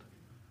world,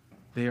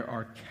 there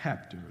are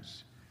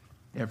captors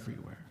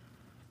everywhere.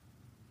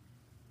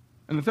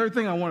 And the third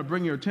thing I want to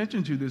bring your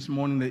attention to this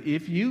morning, that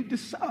if you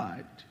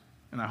decide,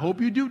 and I hope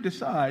you do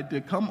decide,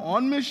 to come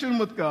on mission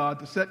with God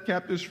to set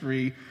captives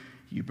free,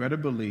 you better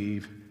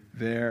believe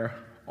there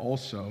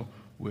also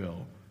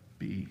will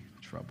be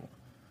trouble.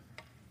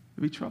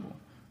 There'll be trouble.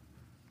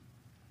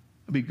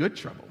 It'll be good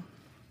trouble.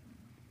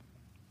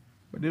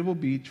 But it will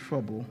be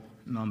trouble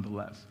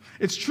nonetheless.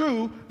 It's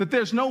true that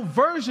there's no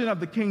version of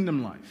the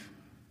kingdom life.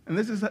 And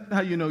this is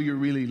how you know you're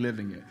really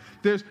living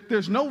it.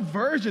 There's no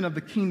version of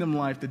the kingdom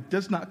life that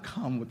does not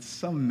come with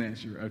some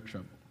measure of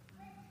trouble.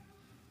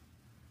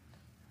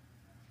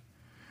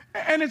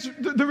 And it's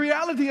the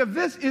reality of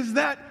this is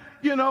that,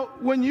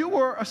 when you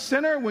were a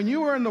sinner, when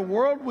you were in the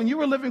world, when you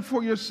were living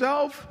for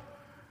yourself,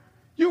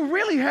 you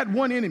really had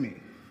one enemy.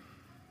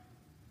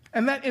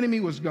 And that enemy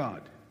was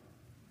God.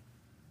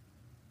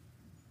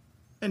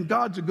 And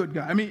God's a good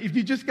guy. I mean, if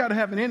you just got to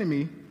have an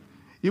enemy,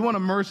 you want a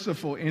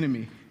merciful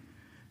enemy,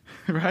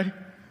 right?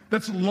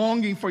 That's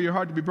longing for your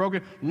heart to be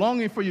broken,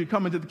 longing for you to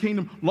come into the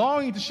kingdom,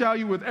 longing to shower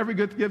you with every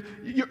good gift.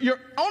 Your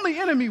only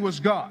enemy was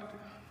God.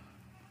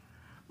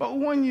 But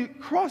when you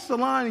cross the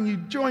line and you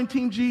join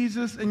Team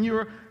Jesus and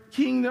you're a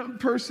kingdom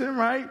person,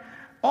 right?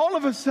 All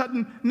of a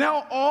sudden,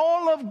 now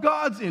all of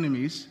God's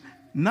enemies,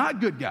 not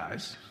good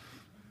guys,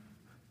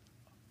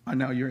 are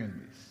now your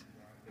enemies.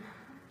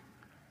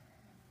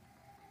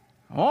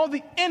 All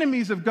the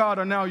enemies of God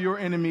are now your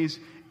enemies.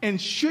 And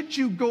should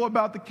you go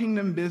about the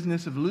kingdom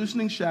business of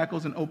loosening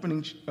shackles and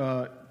opening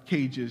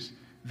cages,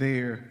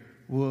 there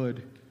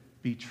would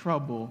be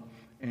trouble.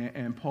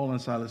 And Paul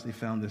and Silas, they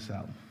found this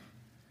out.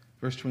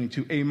 Verse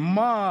 22, a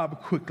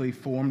mob quickly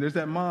formed. There's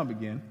that mob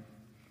again.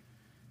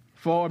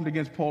 Formed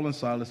against Paul and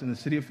Silas, and the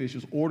city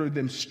officials ordered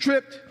them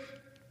stripped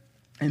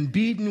and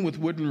beaten with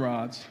wooden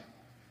rods.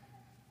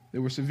 They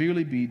were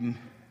severely beaten,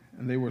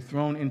 and they were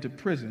thrown into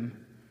prison.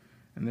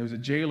 And there was a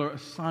jailer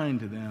assigned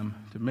to them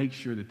to make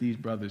sure that these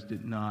brothers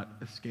did not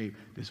escape.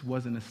 This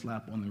wasn't a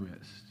slap on the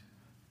wrist,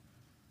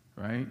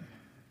 right?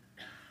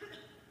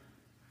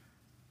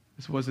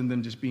 This wasn't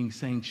them just being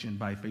sanctioned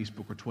by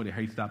Facebook or Twitter.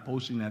 Hey, stop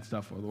posting that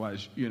stuff,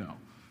 otherwise,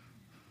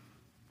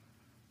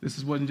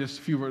 This wasn't just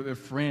a few of their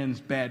friends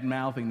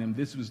bad-mouthing them.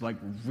 This was like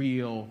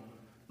real,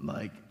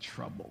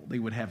 trouble. They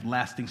would have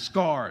lasting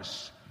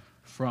scars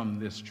from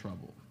this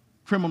trouble.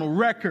 Criminal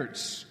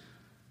records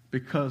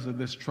because of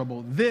this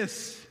trouble.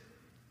 This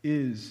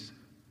is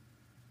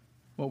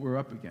what we're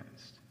up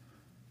against.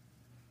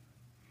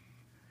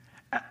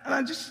 And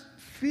I just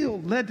feel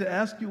led to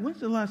ask you,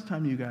 when's the last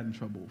time you got in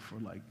trouble for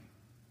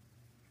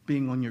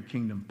being on your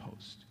kingdom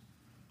post?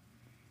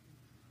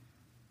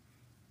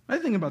 I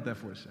think about that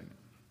for a second.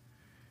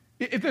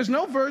 If there's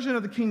no version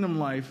of the kingdom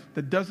life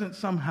that doesn't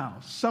somehow,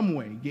 some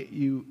way get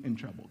you in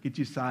trouble, get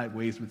you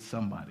sideways with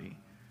somebody,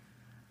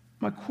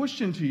 my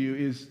question to you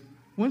is,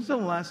 when's the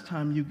last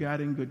time you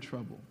got in good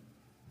trouble?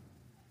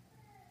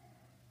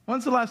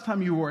 When's the last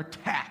time you were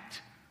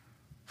attacked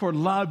for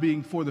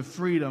lobbying for the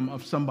freedom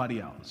of somebody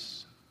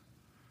else?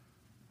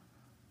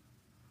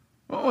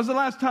 When was the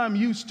last time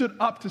you stood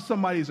up to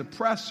somebody's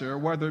oppressor,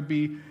 whether it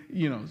be,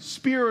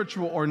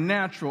 spiritual or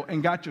natural,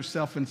 and got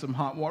yourself in some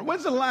hot water?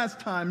 When's the last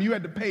time you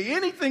had to pay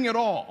anything at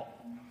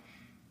all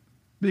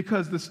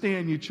because the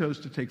stand you chose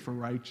to take for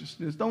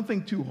righteousness? Don't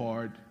think too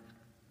hard,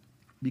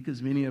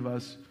 because many of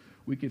us,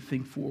 we could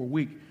think for a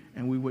week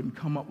and we wouldn't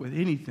come up with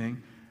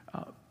anything,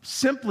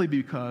 simply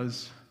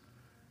because,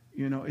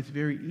 it's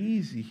very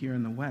easy here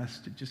in the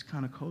West to just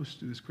kind of coast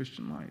through this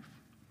Christian life.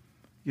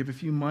 Give a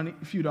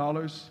few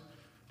dollars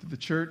to the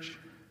church,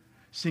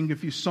 sing a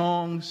few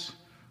songs,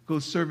 go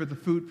serve at the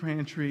food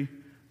pantry,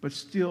 but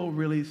still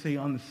really stay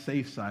on the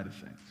safe side of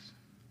things.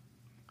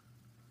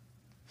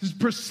 This is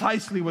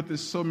precisely what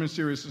this sermon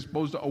series is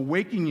supposed to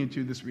awaken you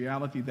to, this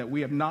reality that we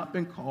have not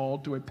been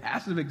called to a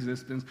passive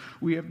existence.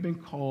 We have been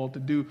called to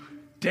do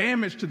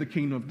damage to the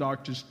kingdom of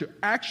darkness, to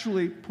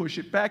actually push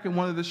it back. And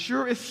one of the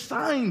surest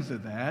signs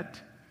of that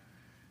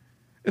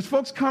is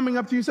folks coming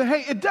up to you and say,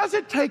 hey, it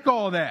doesn't take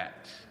all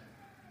that.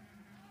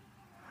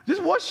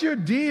 Just what's your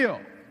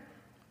deal?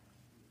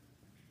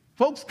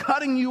 Folks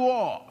cutting you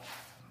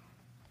off.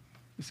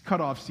 It's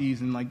cutoff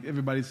season, like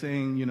everybody's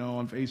saying,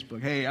 on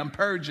Facebook, hey, I'm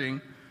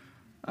purging.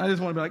 I just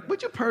want to be like,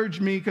 would you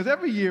purge me? Because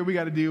every year we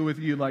got to deal with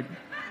you like...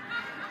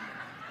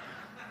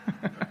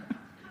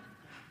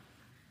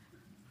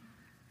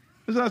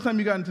 When's the last time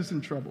you got into some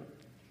trouble?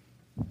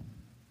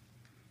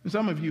 And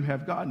some of you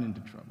have gotten into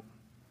trouble.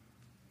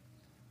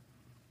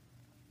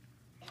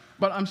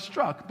 But I'm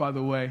struck by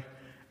the way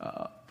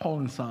Paul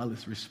and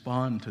Silas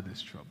respond to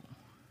this trouble.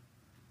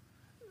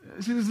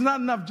 See, it's not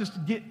enough just to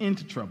get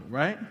into trouble,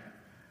 right?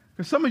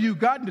 Because some of you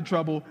got into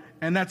trouble,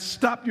 and that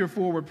stopped your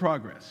forward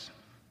progress.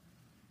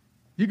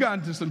 You got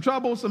into some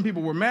trouble, some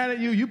people were mad at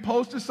you, you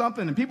posted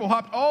something, and people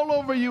hopped all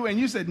over you, and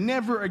you said,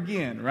 never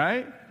again,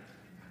 right?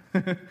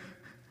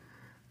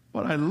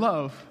 But I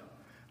love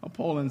how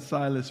Paul and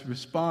Silas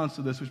respond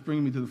to this, which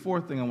brings me to the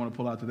fourth thing I want to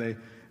pull out today,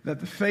 that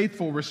the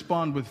faithful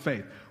respond with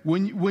faith.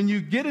 When you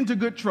get into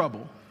good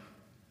trouble,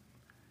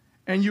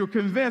 and you're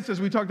convinced,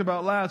 as we talked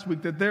about last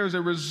week, that there's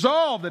a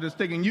resolve that is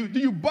taking you. Do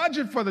you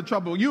budget for the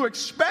trouble? You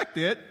expect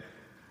it.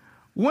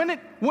 When it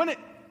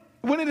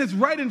is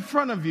right in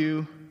front of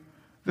you,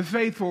 the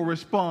faithful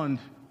respond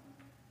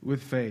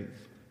with faith.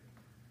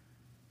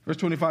 Verse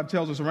 25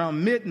 tells us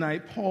around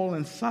midnight, Paul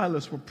and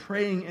Silas were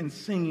praying and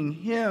singing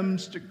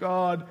hymns to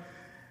God,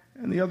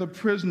 and the other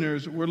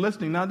prisoners were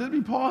listening. Now, let me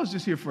pause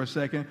just here for a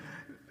second.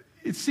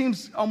 It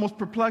seems almost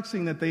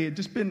perplexing that they had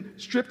just been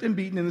stripped and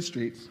beaten in the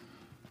streets,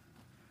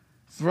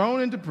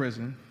 thrown into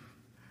prison.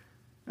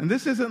 And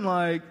this isn't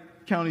like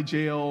county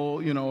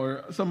jail,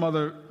 or some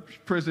other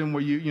prison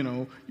where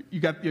you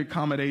got your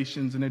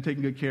accommodations and they're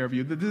taking good care of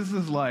you. This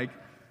is like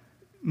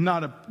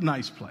not a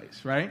nice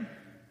place, right?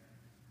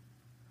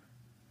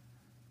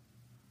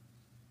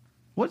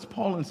 What's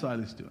Paul and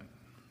Silas doing?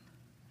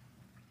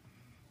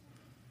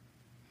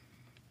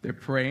 They're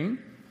praying.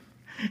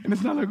 And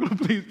it's not like, oh,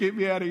 please get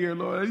me out of here,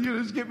 Lord.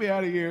 Just get me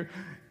out of here.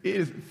 It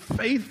is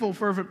faithful,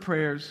 fervent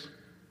prayers.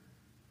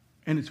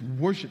 And it's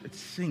worship. It's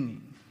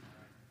singing.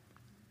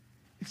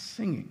 It's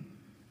singing.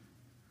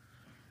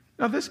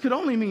 Now, this could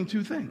only mean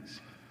two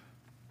things.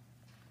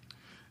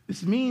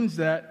 This means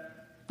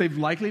that they've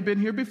likely been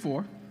here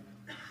before.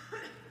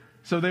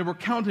 So they were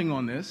counting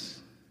on this.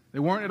 They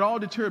weren't at all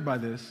deterred by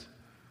this.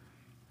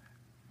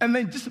 And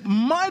they just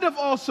might have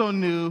also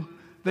knew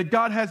that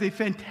God has a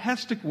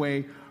fantastic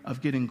way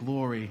of getting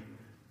glory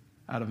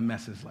out of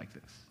messes like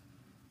this.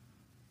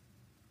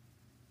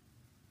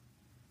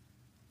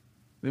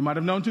 They might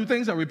have known two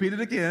things. I'll repeat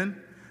it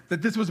again.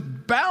 That this was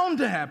bound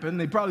to happen.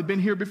 They'd probably been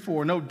here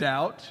before, no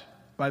doubt,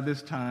 by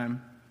this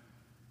time.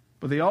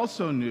 But they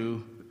also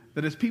knew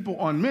that as people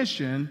on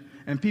mission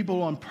and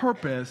people on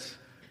purpose,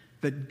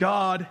 that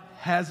God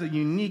has a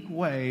unique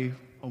way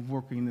of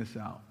working this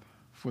out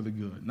for the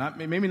good.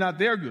 Maybe not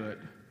their good,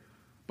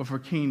 but for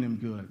kingdom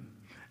good.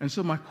 And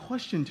so my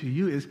question to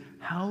you is,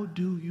 how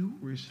do you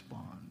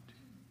respond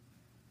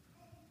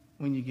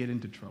when you get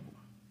into trouble?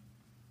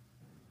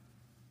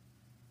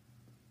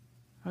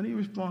 How do you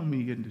respond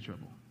when you get into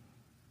trouble?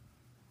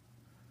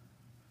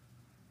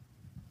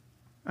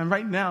 And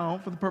right now,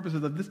 for the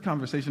purposes of this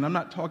conversation, I'm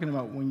not talking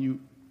about when you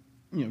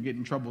get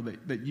in trouble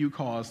that you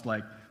caused,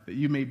 like that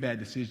you made bad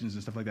decisions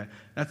and stuff like that.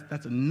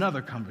 That's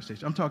another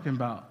conversation. I'm talking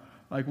about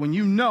like when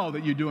you know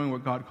that you're doing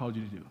what God called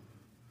you to do.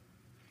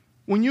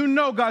 When you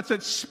know God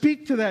said,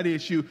 speak to that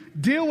issue,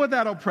 deal with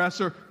that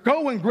oppressor,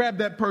 go and grab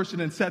that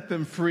person and set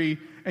them free,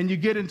 and you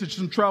get into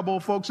some trouble,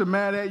 folks are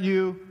mad at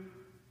you,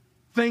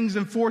 things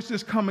and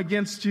forces come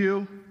against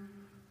you,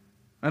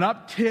 an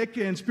uptick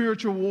in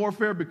spiritual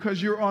warfare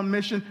because you're on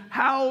mission.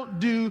 How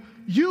do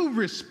you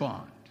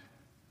respond?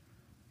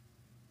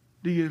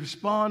 Do you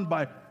respond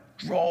by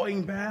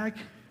drawing back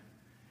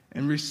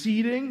and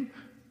receding?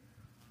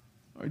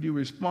 Or do you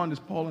respond as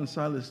Paul and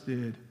Silas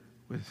did,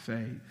 with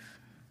faith,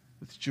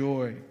 with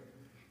joy,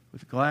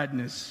 with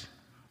gladness,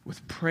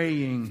 with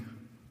praying,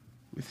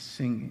 with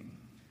singing?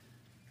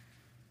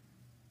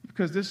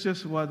 Because this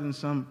just wasn't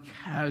some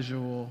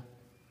casual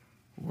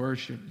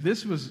worship.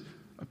 This was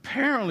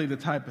apparently the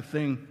type of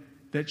thing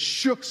that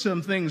shook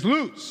some things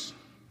loose.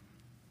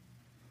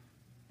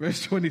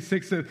 Verse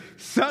 26 says,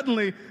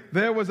 suddenly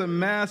there was a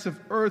massive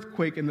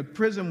earthquake, and the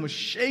prison was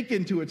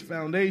shaken to its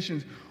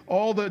foundations.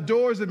 All the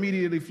doors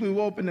immediately flew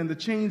open, and the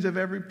chains of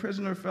every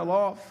prisoner fell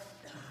off.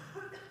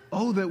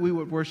 Oh, that we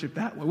would worship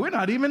that way. We're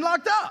not even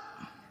locked up.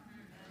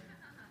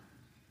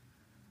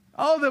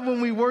 Oh, that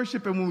when we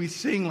worship and when we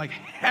sing, like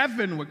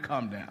heaven would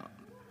come down.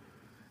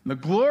 And the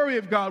glory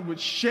of God would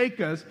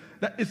shake us.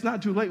 That it's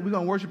not too late. We're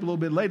going to worship a little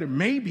bit later.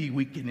 Maybe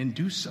we can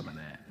induce some of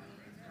that.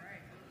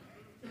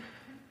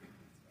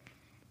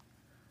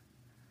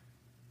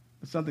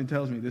 But something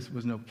tells me this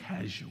was no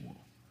casual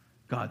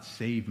God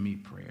save me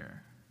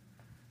prayer.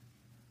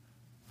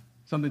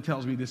 Something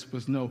tells me this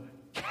was no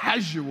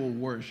casual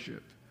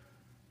worship.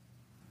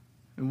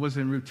 It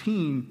wasn't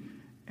routine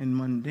and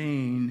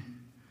mundane.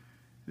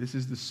 This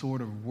is the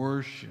sort of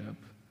worship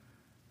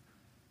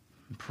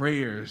and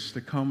prayers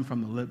that come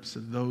from the lips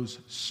of those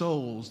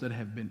souls that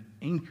have been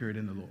anchored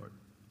in the Lord.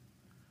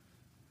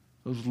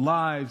 Those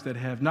lives that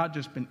have not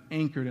just been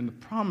anchored in the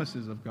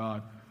promises of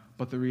God,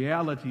 but the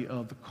reality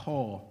of the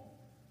call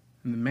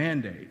and the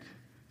mandate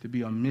to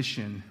be on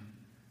mission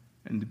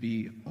and to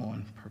be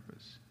on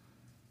purpose.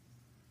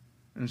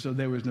 And so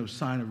there was no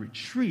sign of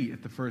retreat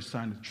at the first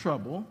sign of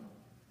trouble.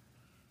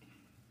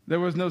 There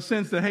was no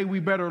sense that, hey, we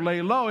better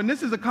lay low. And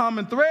this is a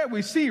common thread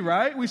we see,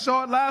 right? We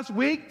saw it last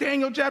week,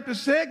 Daniel chapter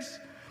 6.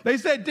 They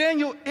said,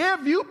 Daniel,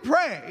 if you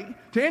pray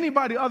to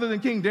anybody other than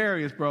King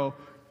Darius, bro,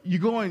 you're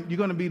going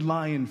to be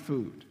lying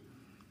food.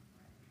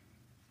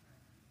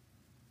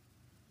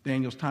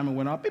 Daniel's timer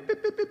went off. Beep,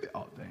 beep, beep, beep, beep.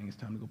 Oh, dang, it's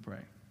time to go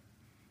pray.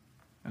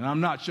 And I'm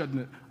not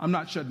shutting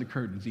the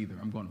curtains either.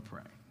 I'm going to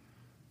pray.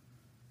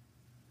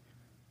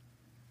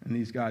 And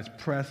these guys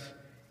press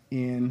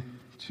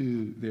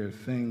into their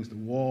things. The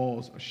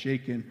walls are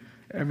shaken.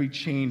 Every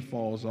chain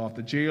falls off.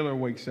 The jailer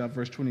wakes up,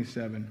 verse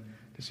 27,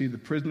 to see the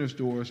prisoners'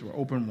 doors were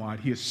open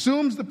wide. He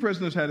assumes the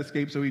prisoners had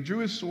escaped, so he drew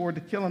his sword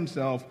to kill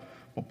himself.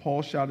 But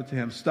Paul shouted to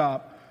him,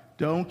 stop,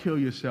 don't kill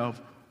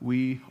yourself.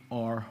 We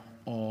are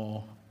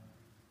all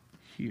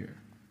here.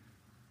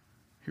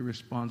 He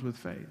responds with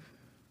faith.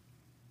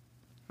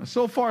 Now,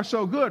 so far,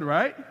 so good,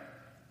 right?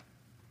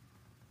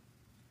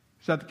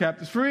 Set the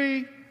captives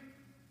free.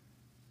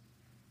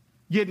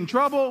 Get in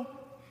trouble.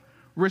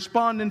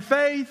 Respond in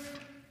faith.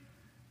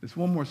 There's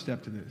one more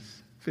step to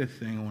this. Fifth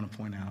thing I want to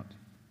point out.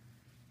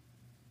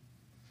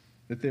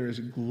 That there is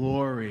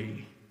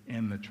glory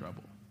in the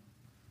trouble.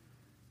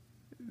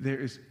 There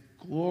is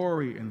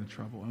glory in the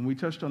trouble. And we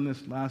touched on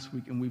this last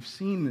week, and we've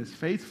seen this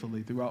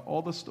faithfully throughout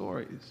all the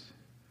stories.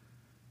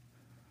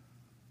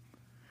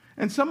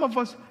 And some of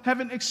us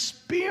haven't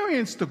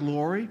experienced the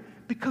glory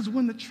because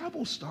when the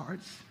trouble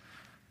starts,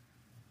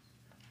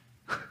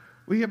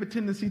 we have a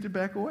tendency to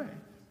back away.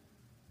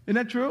 Isn't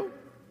that true?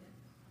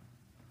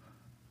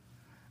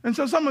 And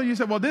so some of you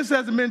say, well, this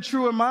hasn't been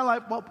true in my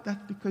life. Well,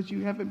 that's because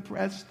you haven't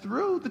pressed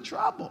through the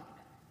trouble.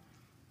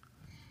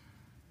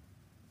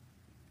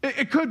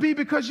 It could be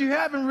because you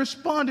haven't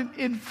responded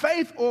in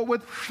faith or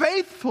with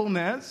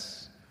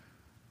faithfulness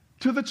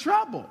to the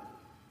trouble.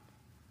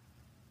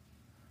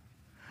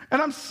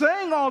 And I'm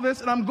saying all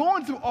this and I'm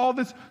going through all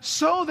this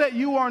so that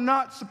you are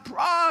not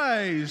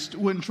surprised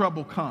when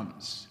trouble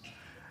comes.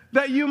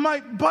 That you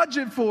might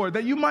budget for it,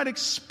 that you might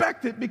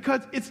expect it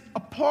because it's a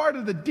part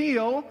of the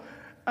deal.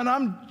 And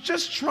I'm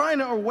just trying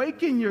to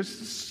awaken your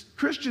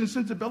Christian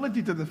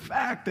sensibility to the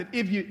fact that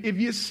if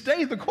you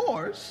stay the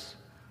course,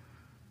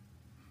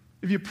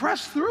 if you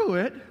press through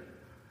it,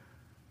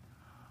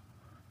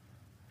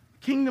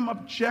 kingdom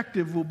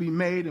objective will be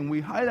made, and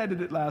we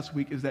highlighted it last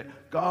week, is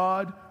that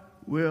God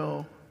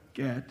will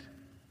get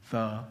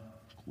the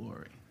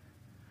glory.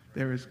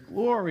 There is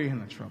glory in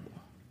the trouble.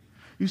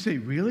 You say,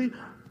 really?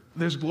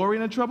 There's glory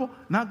in the trouble?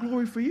 Not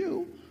glory for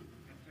you.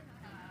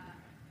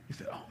 You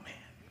say, oh man.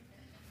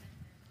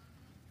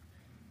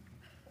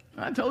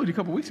 I told you a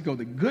couple weeks ago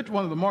that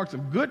one of the marks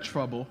of good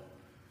trouble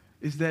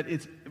is that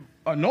it's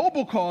a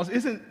noble cause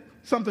isn't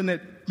something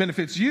that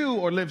benefits you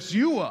or lifts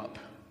you up.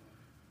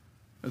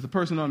 As a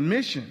person on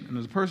mission and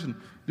as a person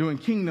doing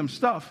kingdom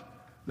stuff,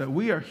 that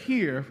we are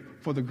here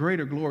for the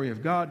greater glory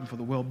of God and for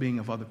the well-being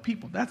of other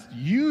people. That's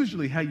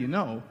usually how you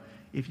know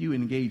if you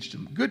engaged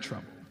in good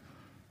trouble.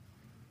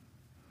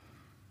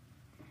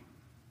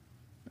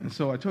 And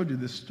so I told you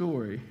this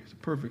story is a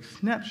perfect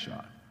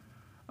snapshot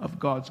of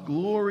God's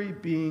glory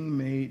being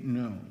made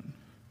known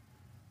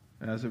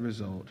as a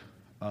result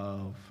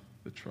of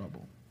the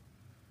trouble.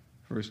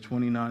 Verse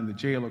 29, the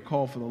jailer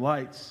called for the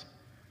lights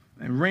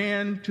and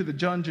ran to the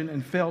dungeon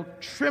and fell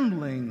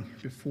trembling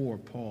before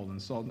Paul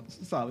and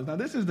Silas. Now,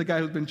 this is the guy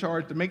who's been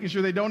charged with making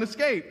sure they don't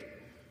escape.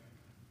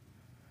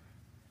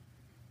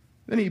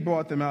 Then he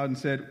brought them out and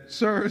said,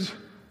 sirs,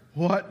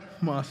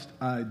 what must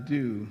I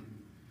do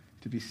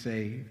to be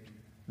saved?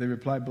 They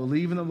replied,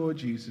 believe in the Lord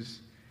Jesus,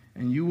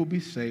 and you will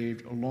be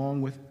saved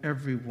along with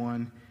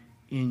everyone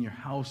in your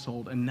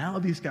household. And now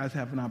these guys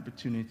have an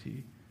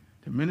opportunity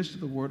to minister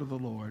the word of the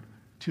Lord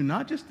to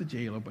not just the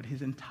jailer, but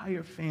his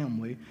entire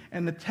family.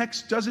 And the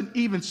text doesn't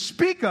even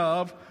speak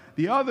of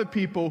the other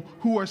people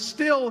who are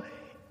still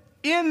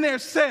in their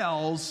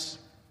cells,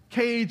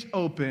 cage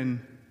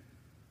open,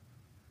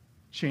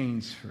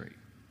 chains free.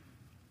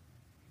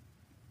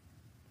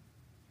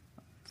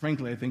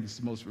 Frankly, I think it's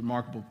the most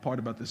remarkable part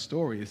about this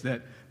story is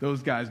that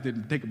those guys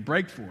didn't take a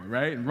break for it,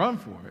 right, and run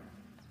for it.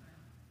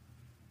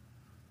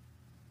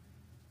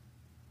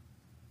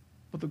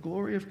 But the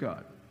glory of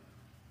God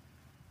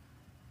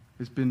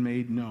has been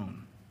made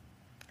known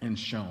and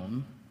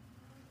shown.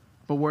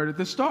 But where did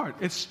this start?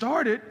 It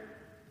started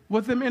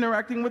with them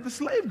interacting with the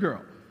slave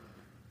girl.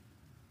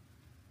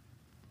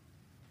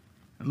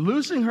 And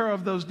loosing her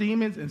of those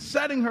demons and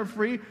setting her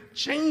free,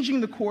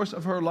 changing the course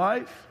of her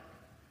life.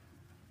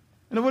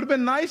 And it would have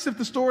been nice if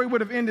the story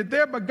would have ended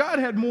there, but God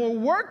had more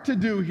work to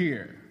do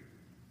here.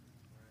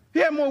 He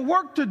had more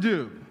work to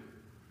do.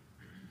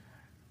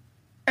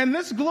 And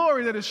this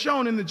glory that is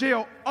shown in the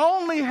jail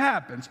only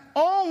happens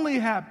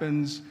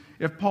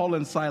if Paul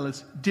and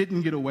Silas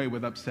didn't get away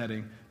with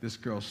upsetting this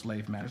girl's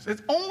slave masters.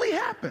 It only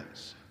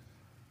happens.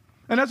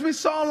 And as we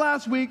saw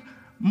last week,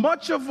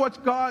 much of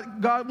what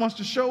God wants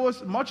to show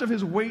us, much of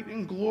his weight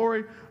and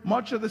glory,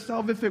 much of the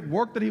salvific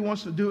work that he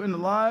wants to do in the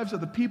lives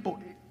of the people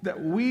that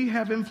we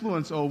have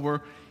influence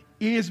over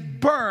is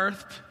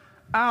birthed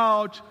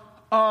out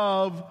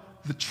of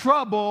the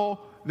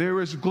trouble.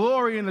 There is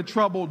glory in the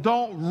trouble.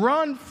 Don't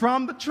run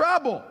from the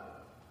trouble.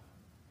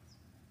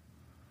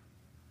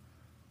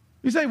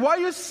 You say, why are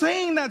you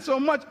saying that so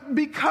much?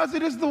 Because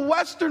it is the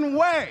Western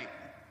way.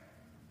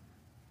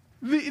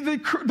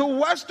 The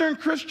Western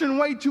Christian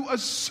way to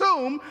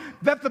assume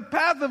that the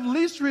path of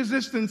least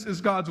resistance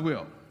is God's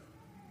will.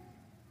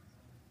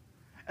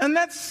 And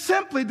that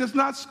simply does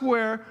not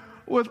square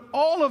with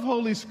all of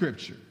Holy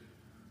Scripture.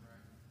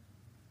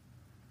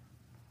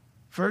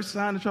 First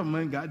sign of trouble,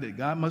 man,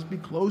 God must be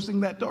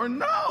closing that door.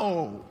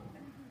 No!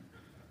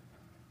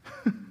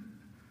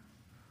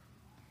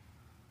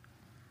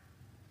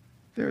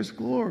 There's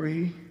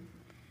glory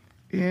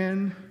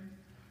in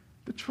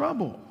the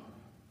trouble.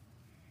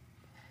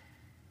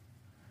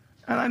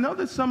 And I know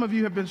that some of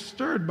you have been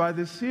stirred by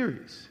this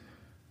series.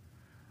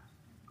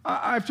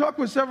 I've talked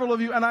with several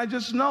of you, and I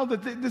just know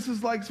that this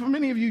is like, for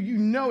many of you, you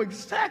know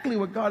exactly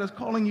what God is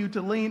calling you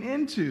to lean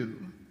into.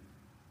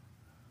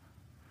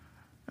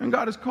 And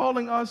God is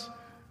calling us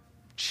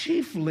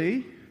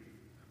chiefly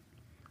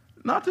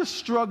not to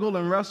struggle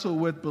and wrestle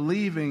with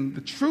believing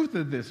the truth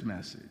of this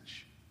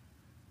message,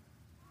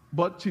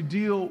 but to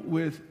deal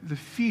with the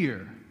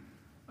fear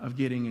of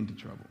getting into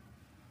trouble.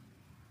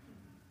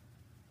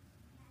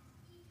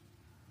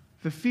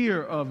 The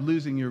fear of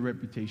losing your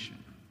reputation.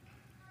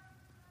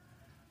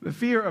 The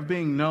fear of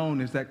being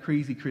known as that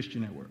crazy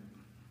Christian at work.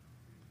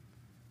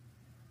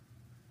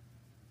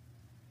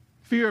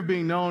 Fear of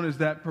being known as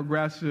that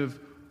progressive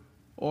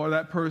or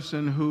that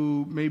person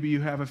who maybe you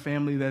have a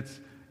family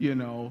that's,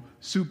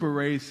 super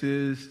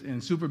racist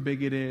and super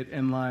bigoted,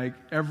 and like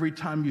every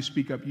time you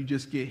speak up, you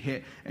just get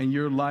hit. And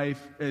your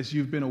life, as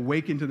you've been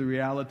awakened to the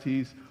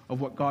realities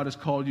of what God has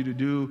called you to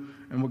do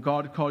and what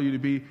God called you to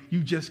be,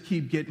 you just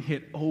keep getting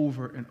hit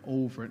over and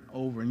over and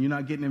over. And you're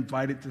not getting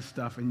invited to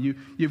stuff. And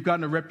you've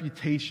gotten a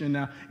reputation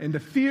now. And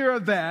the fear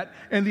of that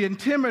and the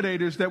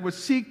intimidators that would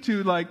seek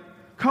to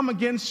come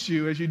against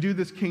you as you do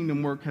this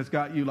kingdom work has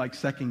got you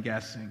second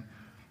guessing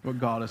what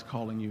God is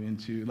calling you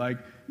into.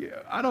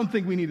 I don't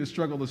think we need to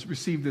struggle to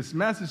receive this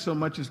message so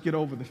much as get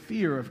over the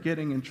fear of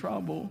getting in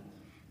trouble.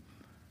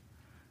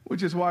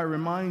 Which is why I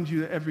remind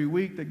you every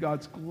week that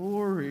God's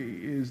glory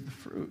is the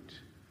fruit,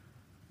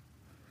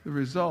 the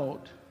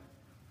result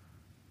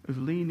of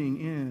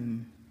leaning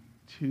in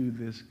to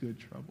this good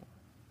trouble.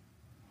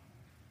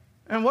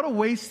 And what a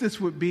waste this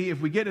would be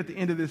if we get at the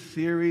end of this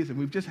series and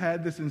we've just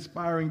had this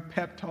inspiring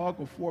pep talk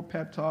or 4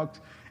 pep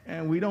talks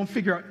and we don't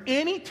figure out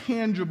any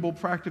tangible,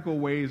 practical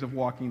ways of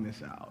walking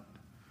this out.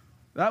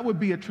 That would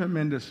be a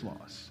tremendous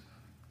loss.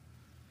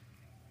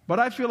 But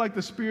I feel like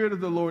the Spirit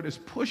of the Lord is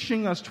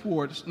pushing us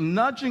towards,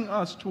 nudging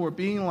us toward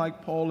being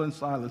like Paul and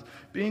Silas,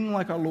 being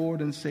like our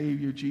Lord and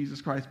Savior,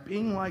 Jesus Christ,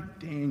 being like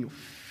Daniel,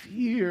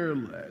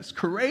 fearless,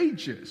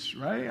 courageous,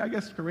 right? I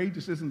guess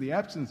courageous isn't the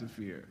absence of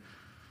fear.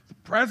 The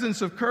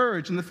presence of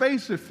courage in the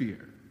face of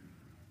fear.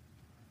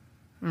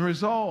 And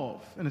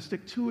resolve and a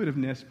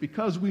stick-to-itiveness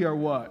because we are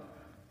what?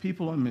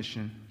 People on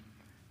mission,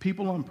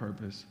 people on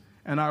purpose.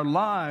 And our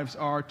lives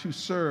are to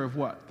serve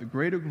what? The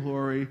greater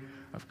glory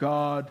of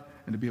God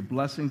and to be a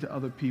blessing to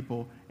other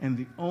people. And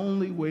the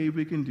only way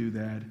we can do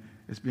that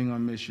is being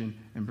on mission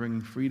and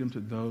bringing freedom to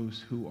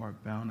those who are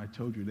bound. I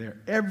told you they're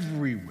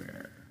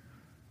everywhere.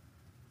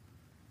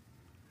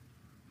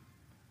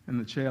 And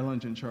the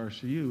challenge and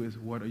charge to you is,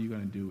 what are you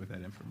going to do with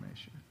that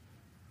information?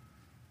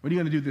 What are you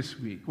going to do this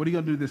week? What are you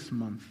going to do this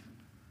month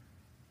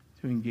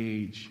to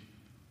engage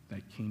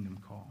that kingdom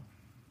call?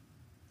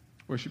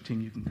 Worship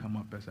team, you can come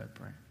up as I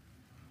pray.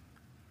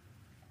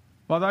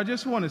 Father, I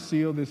just want to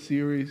seal this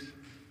series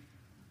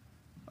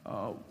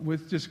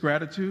with just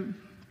gratitude.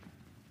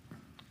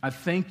 I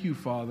thank you,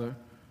 Father,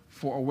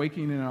 for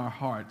awakening our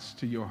hearts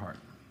to your heart.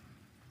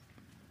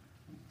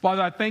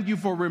 Father, I thank you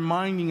for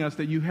reminding us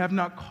that you have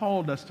not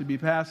called us to be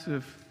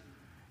passive.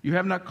 You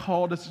have not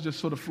called us to just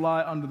sort of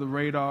fly under the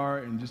radar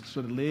and just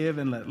sort of live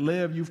and let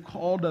live. You've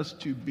called us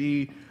to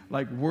be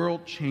like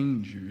world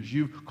changers.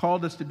 You've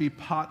called us to be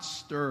pot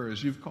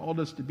stirrers. You've called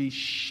us to be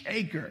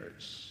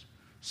shakers,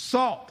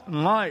 salt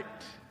and light.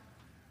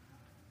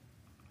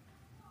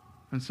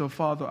 And so,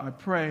 Father, I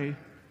pray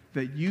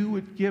that you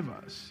would give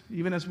us,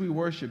 even as we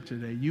worship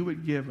today, you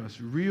would give us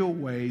real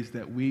ways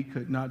that we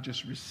could not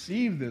just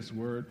receive this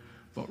word,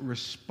 but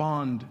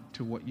respond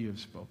to what you have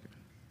spoken.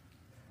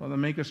 Father,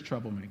 make us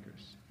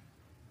troublemakers.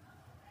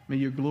 May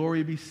your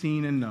glory be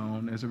seen and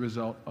known as a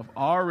result of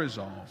our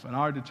resolve and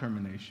our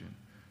determination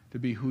to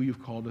be who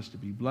you've called us to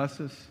be. Bless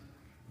us,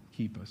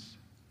 keep us.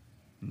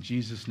 In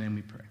Jesus' name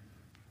we pray.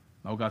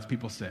 All God's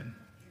people said,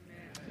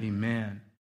 Amen. Amen.